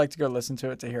to go listen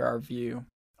to it to hear our view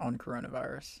on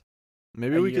coronavirus.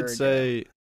 Maybe a we year could ago. say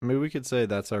maybe we could say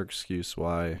that's our excuse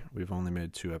why we've only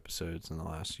made 2 episodes in the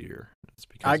last year. It's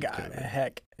because I of got COVID.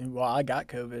 I got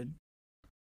COVID.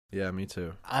 Yeah, me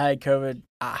too. I had COVID.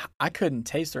 I couldn't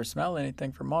taste or smell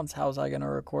anything for months. How was I going to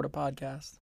record a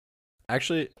podcast?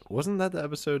 Actually, wasn't that the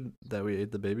episode that we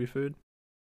ate the baby food?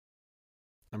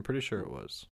 I'm pretty sure it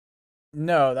was.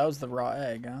 No, that was the raw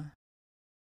egg, huh?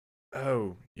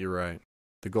 Oh, you're right.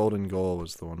 The Golden Goal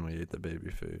was the one we ate the baby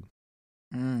food.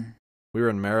 Mm, We were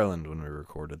in Maryland when we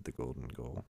recorded the Golden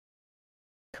Goal.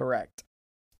 correct.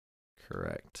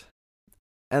 Correct.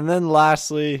 And then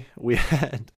lastly, we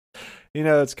had,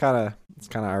 it's kind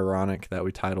of ironic that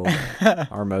we titled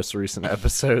our most recent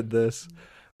episode this.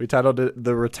 We titled it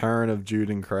The Return of Jude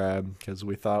and Crab because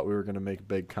we thought we were going to make a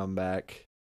big comeback.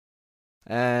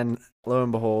 And lo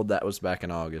and behold, that was back in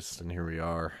August, and here we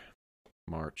are,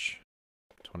 March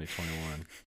 2021.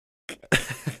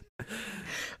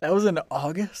 That was in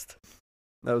August?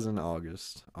 That was in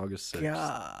August 6th,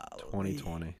 God.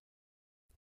 2020.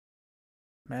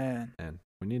 Man, And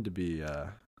we need to be,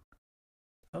 that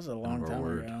was a long our time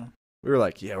word. ago. we were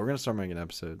like, yeah, we're going to start making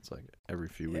episodes like every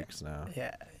few Yeah. weeks now.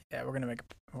 Yeah, we're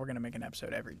gonna make an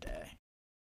episode every day.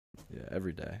 Yeah,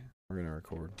 every day. We're going to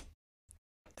record.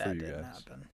 That you didn't guys.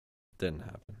 happen. Didn't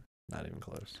happen. Not even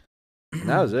close. And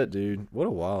that was it, dude. What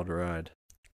a wild ride.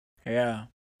 Yeah.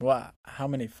 Wow. How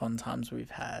many fun times we've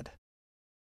had.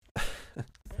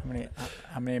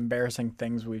 How many embarrassing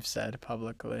things we've said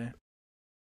publicly.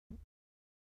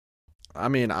 I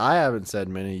mean, I haven't said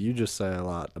many. You just say a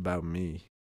lot about me.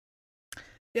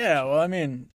 Yeah, well, I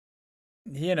mean,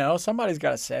 somebody's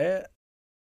got to say it.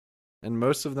 And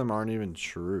most of them aren't even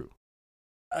true.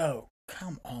 Oh,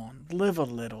 come on. Live a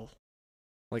little.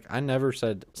 Like, I never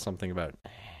said something about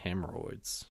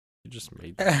hemorrhoids. You just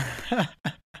made that.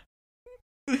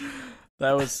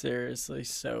 That was seriously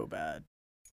so bad.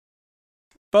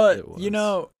 But, It was.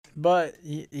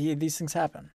 these things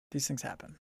happen. These things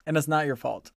happen. And it's not your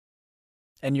fault.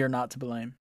 And you're not to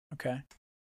blame. Okay?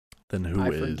 Then who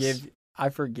is? I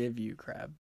forgive you,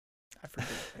 Crab. I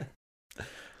forgive you.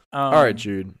 All right,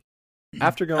 Jude.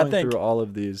 After going think- through all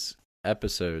of these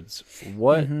episodes,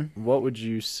 what Mhm. would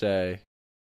you say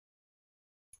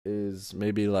is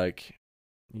maybe like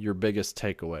your biggest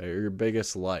takeaway or your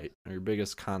biggest light or your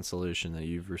biggest consolation that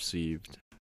you've received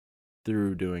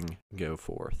through doing Go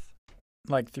Forth?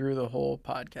 Like through the whole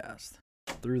podcast.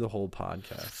 Through the whole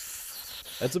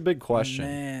podcast. That's a big question.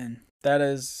 Man, that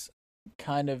is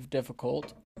kind of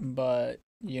difficult, but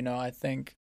I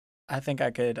think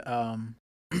I could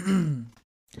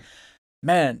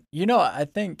man, I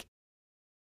think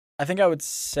I would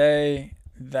say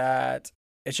that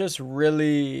it's just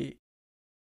really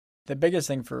the biggest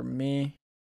thing for me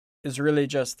is really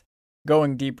just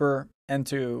going deeper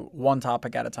into one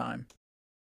topic at a time.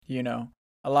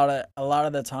 A lot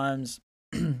of the times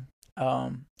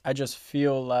I just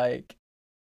feel like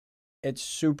it's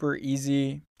super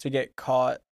easy to get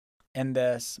caught in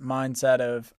this mindset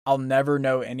of I'll never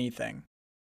know anything.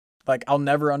 Like I'll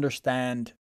never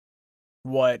understand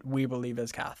what we believe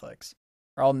as Catholics.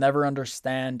 Or I'll never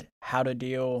understand how to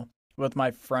deal with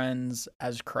my friends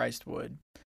as Christ would.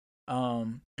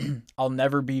 I'll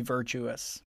never be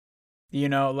virtuous.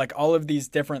 Like all of these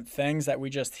different things that we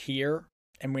just hear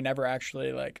and we never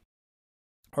actually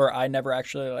I never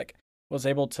actually was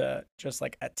able to just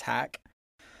attack.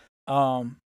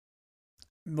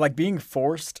 Like being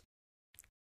forced,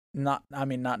 not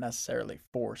necessarily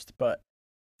forced, but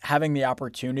having the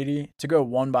opportunity to go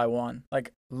one by one,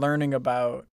 like learning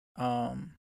about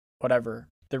whatever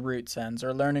the root sins,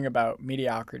 or learning about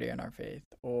mediocrity in our faith,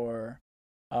 or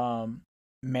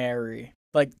Mary,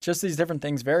 like just these different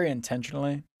things very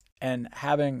intentionally, and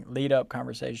having lead up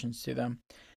conversations to them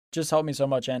just helped me so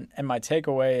much. And my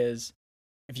takeaway is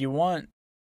if you want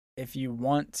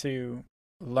to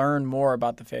learn more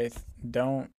about the faith,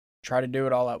 don't try to do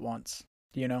it all at once.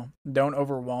 Don't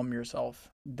overwhelm yourself.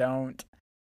 Don't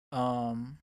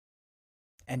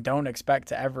and don't expect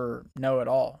to ever know it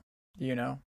all.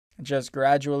 Just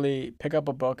gradually pick up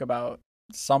a book about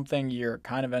something you're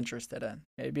kind of interested in.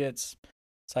 Maybe it's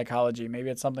psychology, maybe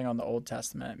it's something on the Old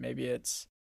Testament, maybe it's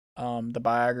the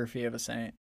biography of a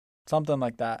saint, something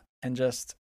like that, and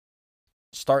just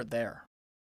start there.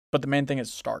 But the main thing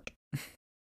is start.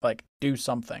 Like, do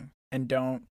something, and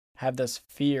don't have this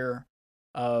fear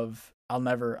of I'll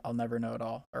never know it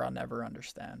all, or I'll never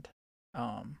understand.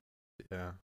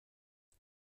 Yeah.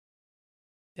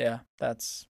 Yeah,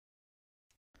 that's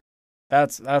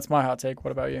my hot take.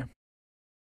 What about you?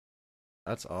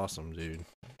 That's awesome, dude.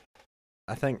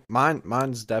 I think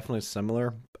mine's definitely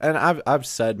similar, and I've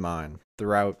said mine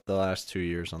throughout the last 2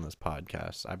 years on this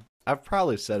podcast. I've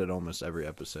probably said it almost every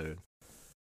episode.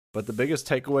 But the biggest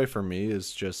takeaway for me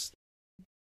is just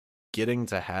getting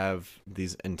to have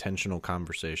these intentional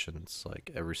conversations like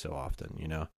every so often, you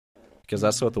know? Because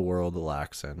that's what the world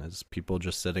lacks in, is people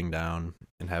just sitting down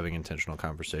and having intentional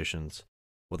conversations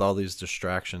with all these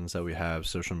distractions that we have,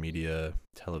 social media,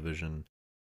 television,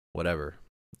 whatever.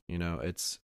 You know,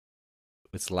 it's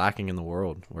lacking in the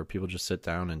world where people just sit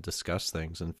down and discuss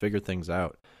things and figure things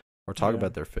out or talk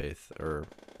about their faith or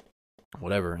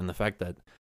whatever. And the fact that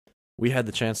we had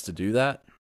the chance to do that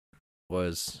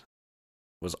was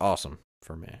awesome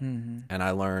for me. Mm-hmm. And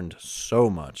I learned so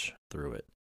much through it.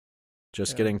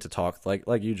 Just getting to talk,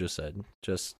 like you just said,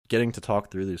 just getting to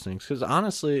talk through these things. Because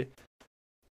honestly,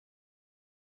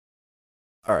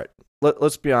 all right,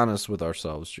 let's be honest with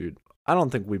ourselves, Jude. I don't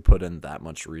think we put in that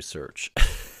much research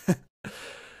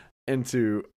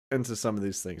into some of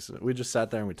these things. We just sat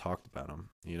there and we talked about them,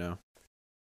 you know?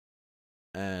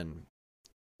 And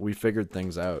we figured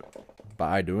things out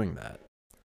by doing that.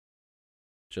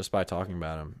 Just by talking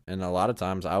about them. And a lot of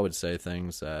times I would say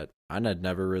things that I had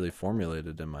never really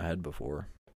formulated in my head before.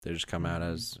 They just come out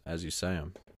as you say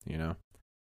them, you know?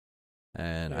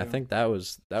 And I think that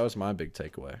was my big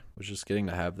takeaway, was just getting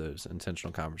to have those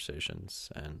intentional conversations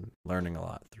and learning a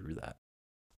lot through that.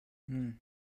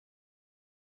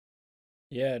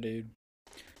 Yeah, dude.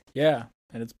 Yeah,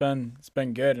 and it's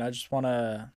been good, and I just want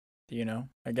to, you know,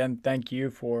 again, thank you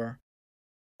for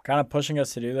kind of pushing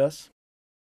us to do this,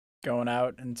 going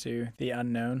out into the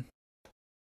unknown.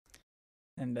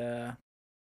 And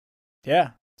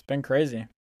yeah, it's been crazy,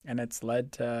 and it's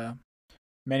led to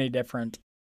many different,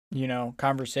 you know,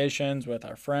 conversations with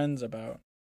our friends about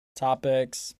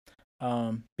topics,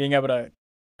 being able to,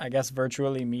 I guess,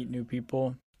 virtually meet new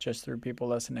people just through people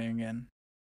listening, and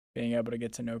being able to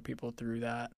get to know people through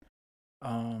that.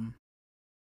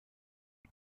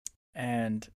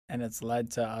 And it's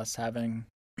led to us having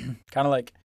kind of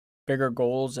like bigger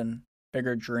goals and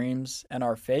bigger dreams in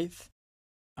our faith,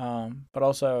 but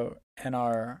also in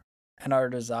our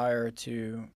desire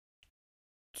to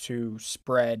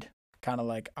spread kind of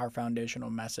like our foundational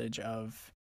message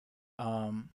of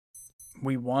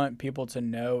we want people to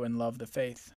know and love the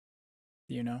faith,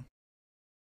 you know?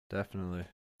 Definitely.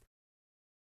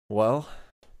 Well,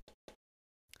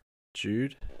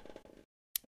 Jude,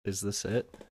 is this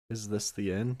it? Is this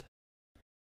the end?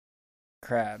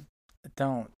 Crab,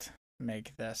 don't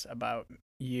make this about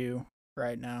you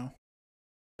right now.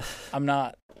 I'm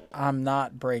not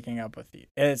breaking up with you.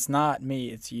 It's not me,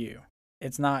 it's you.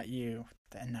 It's not you.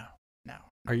 No.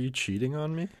 Are you cheating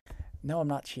on me? No, I'm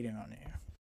not cheating on you.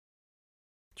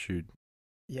 Jude.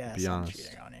 Yes, be I'm honest.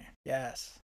 cheating on you.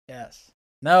 Yes.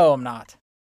 No, I'm not.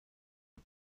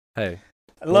 Hey.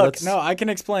 Look, no, I can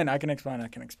explain. No, I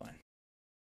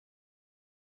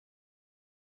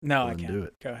can't. Do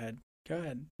it. Go ahead.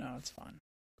 No, it's fine.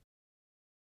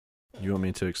 You want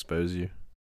me to expose you?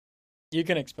 You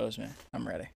can expose me. I'm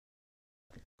ready.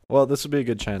 Well, this would be a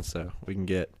good chance, though. We can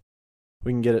get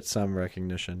it some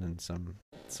recognition and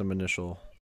some initial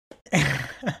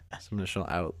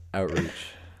outreach.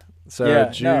 So yeah,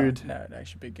 Jude, no, that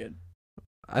should be good.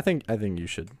 I think you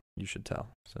should tell,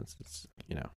 since it's,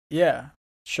 you know. Yeah,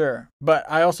 sure, but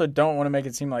I also don't want to make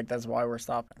it seem like that's why we're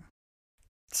stopping.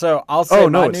 So I'll say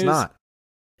my news. It's not.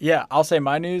 Yeah, I'll say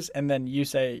my news, and then you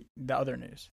say the other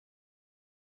news.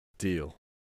 Deal.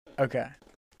 Okay,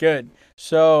 good.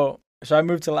 So I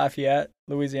moved to Lafayette,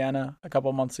 Louisiana, a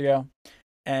couple months ago,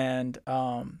 and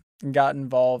got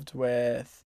involved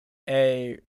with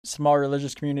a small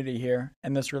religious community here.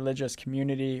 In this religious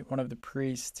community, one of the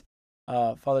priests,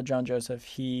 Father John Joseph,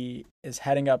 he is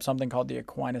heading up something called the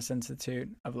Aquinas Institute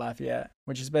of Lafayette,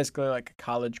 which is basically like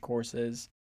college courses.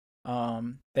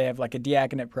 They have like a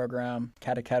diaconate program,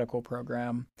 catechetical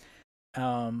program.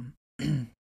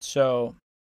 So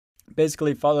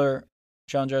basically, Father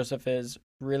John Joseph is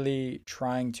really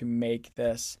trying to make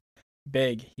this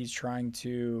big. He's trying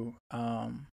to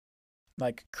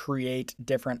like create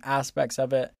different aspects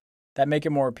of it that make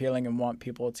it more appealing and want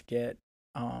people to get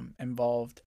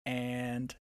involved.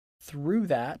 And through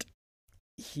that,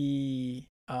 he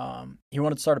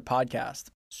wanted to start a podcast.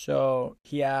 So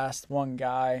he asked one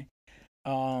guy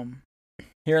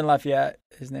here in Lafayette,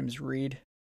 his name is Reed.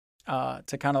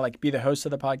 to kind of like be the host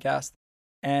of the podcast,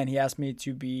 and he asked me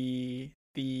to be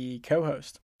the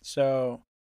co-host. So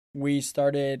we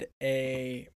started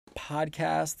a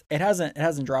podcast. It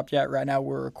hasn't dropped yet. Right now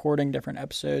we're recording different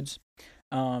episodes,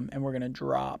 and we're gonna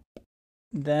drop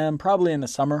them probably in the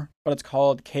summer. But it's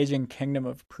called Cajun Kingdom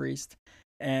of Priest,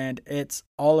 and it's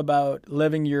all about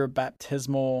living your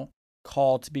baptismal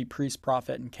call to be priest,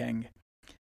 prophet, and king.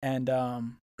 And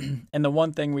and the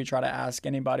one thing we try to ask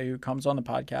anybody who comes on the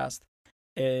podcast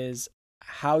is,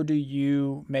 how do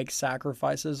you make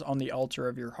sacrifices on the altar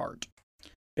of your heart?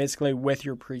 Basically, with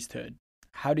your priesthood.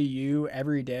 How do you,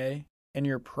 every day, in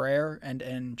your prayer and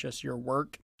in just your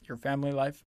work, your family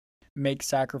life, make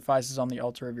sacrifices on the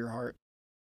altar of your heart?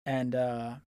 And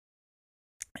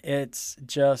it's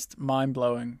just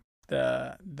mind-blowing,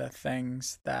 the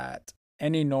things that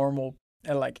any normal,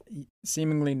 like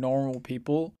seemingly normal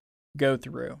people go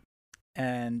through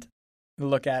and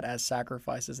look at as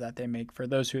sacrifices that they make for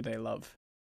those who they love.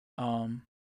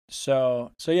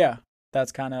 So yeah,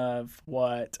 that's kind of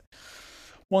what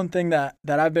one thing that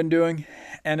I've been doing,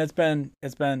 and it's been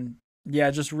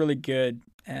yeah, just really good.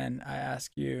 And I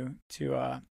ask you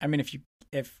to I mean,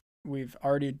 if we've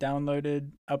already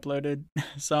uploaded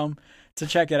some, to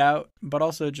check it out, but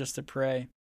also just to pray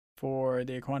for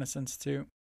the Aquinas Institute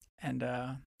and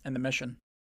the mission.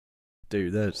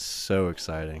 Dude, that's so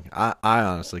exciting. I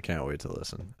honestly can't wait to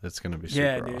listen. It's gonna be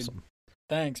super awesome.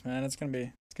 Thanks, man. It's gonna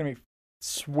be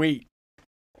sweet.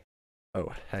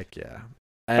 Oh, heck yeah.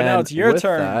 But now it's your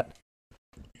turn.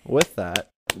 With that,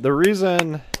 the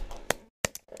reason,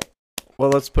 well,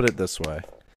 let's put it this way.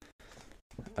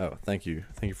 Oh, thank you.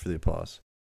 Thank you for the applause.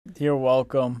 You're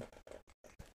welcome.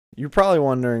 You're probably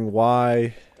wondering,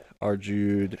 why are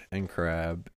Jude and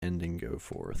Crab ending Go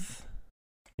Forth?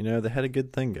 You know, they had a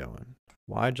good thing going.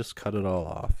 Why just cut it all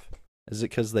off? Is it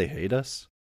because they hate us?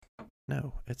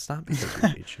 No, it's not because we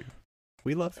hate you.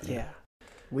 We love you. Yeah,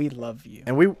 we love you.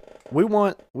 And we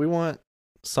want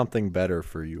something better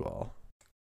for you all.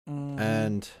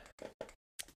 And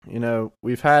you know,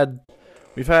 we've had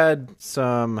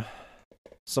some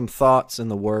thoughts in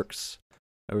the works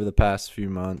over the past few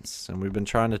months, and we've been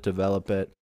trying to develop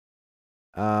it.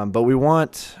 But we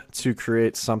want to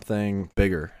create something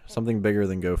bigger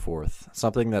than Go Forth,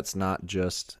 something that's not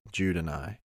just Jude and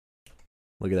I.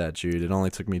 Look at that, Jude. It only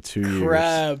took me 2 years.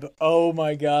 Crab. Oh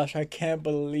my gosh, I can't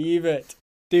believe it.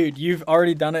 Dude, you've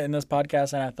already done it in this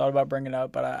podcast, and I thought about bringing it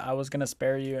up, but I was going to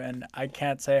spare you, and I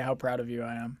can't say how proud of you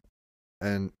I am.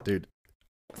 And, dude,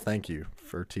 thank you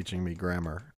for teaching me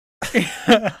grammar.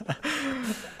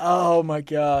 Oh my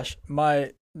gosh.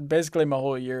 Basically my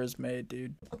whole year is made,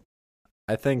 dude.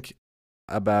 I think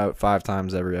about 5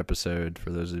 times every episode, for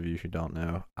those of you who don't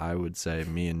know, I would say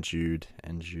me and Jude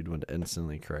would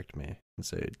instantly correct me and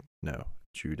say, no,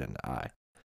 Jude and I.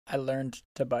 I learned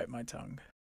to bite my tongue.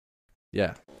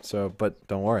 Yeah. So, but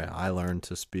don't worry, I learned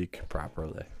to speak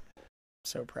properly.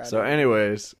 So proud. So,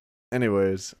 anyways,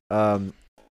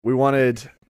 we want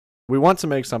to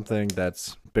make something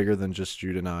that's bigger than just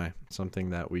Jude and I,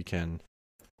 something that we can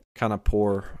kind of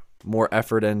pour more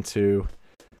effort into,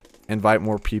 invite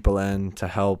more people in to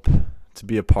help, to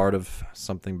be a part of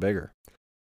something bigger.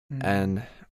 Mm-hmm. And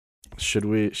should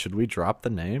we drop the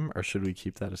name, or should we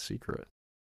keep that a secret?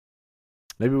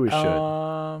 Maybe we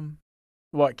should.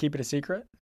 What? Keep it a secret?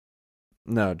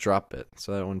 No, drop it,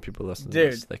 so that when people listen to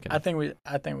this, they can. I think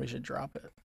we should drop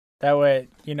it. That way,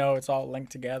 it's all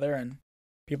linked together and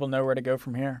people know where to go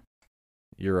from here.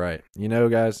 You're right.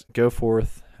 Guys, Go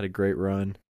Forth had a great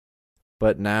run,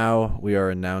 but now we are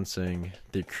announcing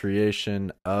the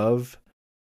creation of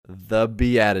the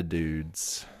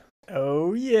Beatitudes.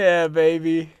 Oh yeah,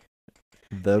 baby!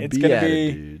 It's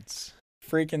Beatitudes.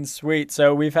 Gonna be freaking sweet.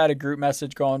 So we've had a group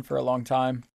message going for a long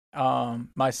time.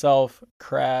 Myself,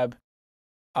 Crab,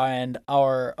 and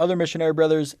our other missionary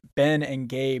brothers, Ben and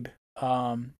Gabe.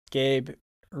 Gabe,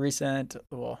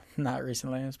 not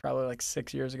recently, it was probably like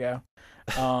 6 years ago,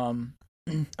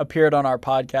 appeared on our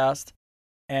podcast,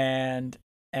 and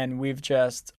we've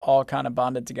just all kind of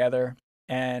bonded together,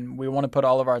 and we want to put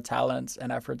all of our talents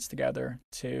and efforts together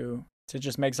to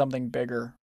just make something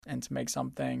bigger and to make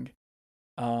something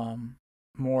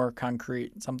more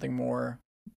concrete, something more,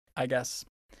 I guess,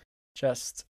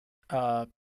 just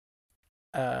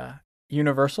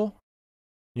universal.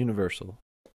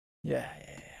 Yeah.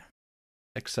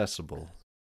 Accessible.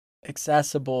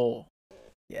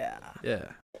 Yeah.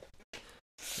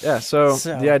 So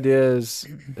the idea is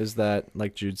that,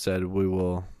 like Jude said, we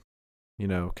will,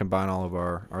 combine all of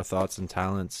our thoughts and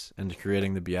talents into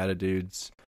creating the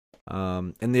Beatitudes.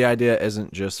 And the idea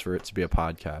isn't just for it to be a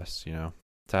podcast,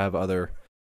 to have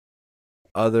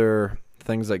other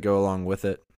things that go along with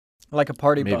it, Like a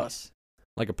party Maybe. bus.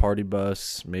 like a party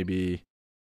bus, maybe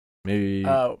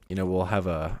we'll have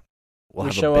a We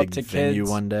have show a up big to venue kids.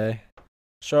 one day.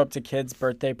 Show up to kids'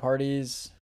 birthday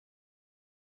parties.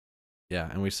 Yeah,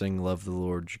 and we sing "Love the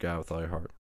Lord Your God with all your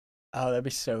heart." Oh, that'd be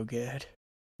so good.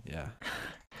 Yeah.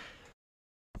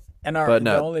 And But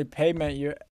no. the only payment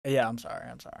you... Yeah, I'm sorry.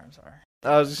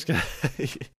 I was just gonna.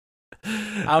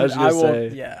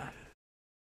 Say, yeah.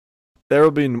 There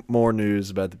will be more news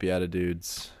about the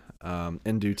Beatitudes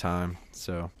in due time.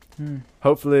 So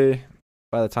hopefully,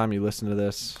 by the time you listen to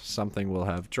this, something will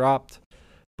have dropped.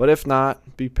 But if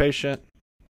not, be patient.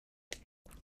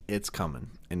 It's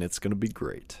coming, and it's gonna be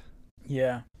great.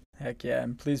 Yeah. Heck yeah.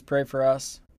 And please pray for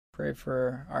us. Pray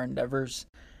for our endeavors.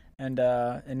 And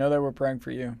know that we're praying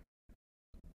for you.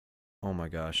 Oh my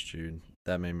gosh, Jude,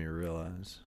 that made me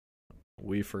realize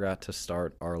we forgot to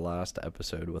start our last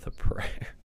episode with a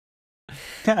prayer.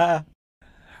 How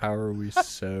are we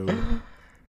so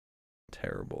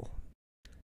terrible?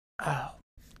 Oh,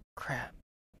 crap.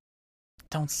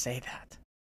 Don't say that.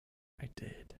 I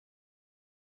did.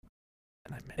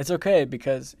 And I meant It's okay,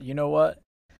 because you know what?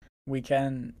 We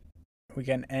can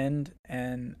end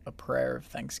in a prayer of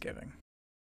thanksgiving.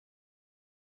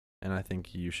 and I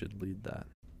think you should lead that.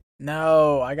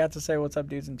 No, I got to say what's up,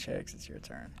 dudes and chicks. It's your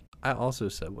turn. I also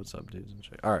said what's up, dudes and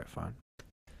chicks. All right, fine.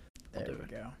 There do we it.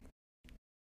 go.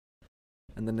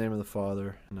 In the name of the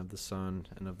Father, and of the Son,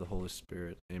 and of the Holy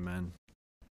Spirit. Amen.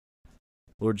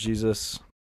 Lord Jesus,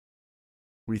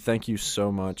 we thank you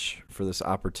so much for this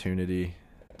opportunity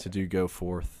to go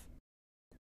forth.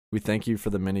 We thank you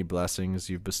for the many blessings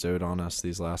you've bestowed on us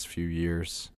these last few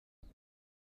years.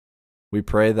 We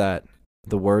pray that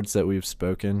the words that we've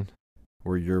spoken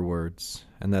were your words,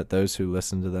 and that those who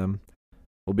listen to them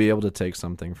will be able to take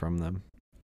something from them.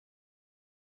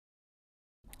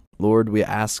 Lord, we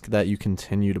ask that you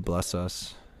continue to bless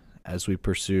us as we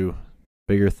pursue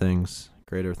bigger things,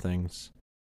 greater things.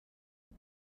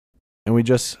 And we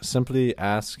just simply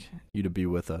ask you to be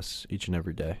with us each and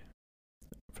every day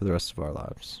for the rest of our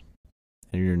lives.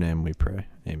 In your name we pray.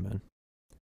 Amen.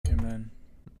 Amen.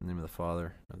 In the name of the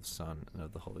Father, and of the Son, and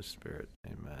of the Holy Spirit.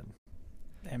 Amen.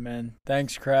 Amen.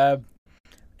 Thanks, Crab.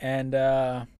 And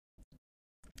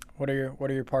what are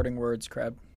your parting words,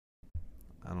 Crab?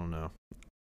 I don't know.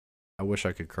 I wish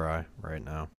I could cry right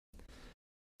now.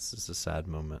 This is a sad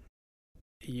moment.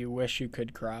 You wish you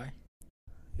could cry?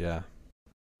 Yeah.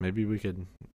 Maybe we could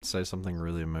say something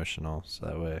really emotional so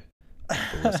that way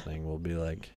people listening will be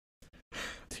like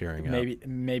tearing up.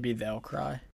 Maybe they'll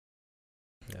cry.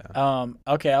 Yeah.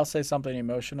 Okay, I'll say something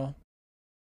emotional.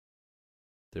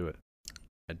 Do it.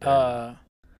 I dare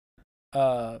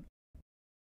I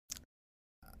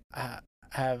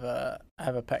have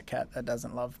a pet cat that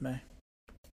doesn't love me.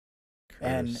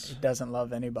 And Curse. it doesn't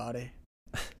love anybody.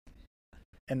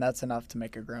 And that's enough to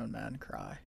make a grown man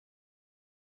cry.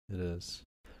 It is.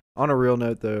 On a real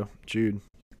note, though, Jude,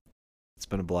 it's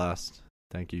been a blast.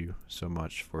 Thank you so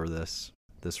much for this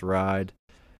ride.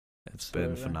 It's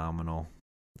been Absolutely. phenomenal.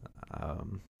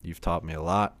 You've taught me a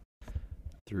lot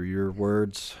through your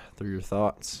words, through your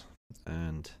thoughts,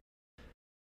 and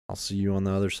I'll see you on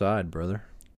the other side, brother.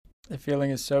 The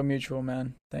feeling is so mutual,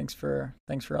 man. Thanks for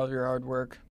all of your hard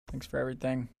work. Thanks for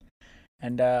everything.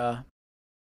 And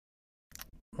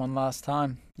one last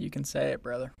time, you can say it,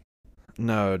 brother.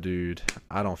 No, dude,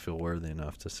 I don't feel worthy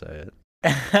enough to say it.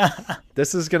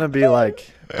 This is going to be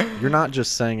like, you're not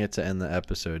just saying it to end the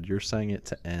episode, you're saying it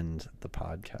to end the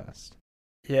podcast.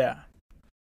 Yeah.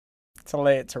 To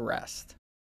lay it to rest.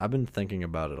 I've been thinking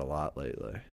about it a lot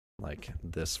lately. Like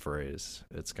this phrase.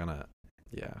 It's gonna,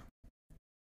 yeah.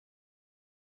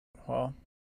 Well,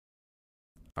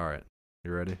 All right.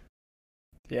 You ready?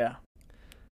 yeah.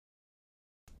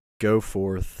 Go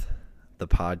forth. The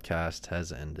podcast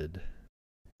has ended.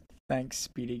 Thanks,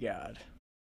 Speedy God.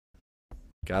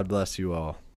 God bless you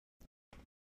all.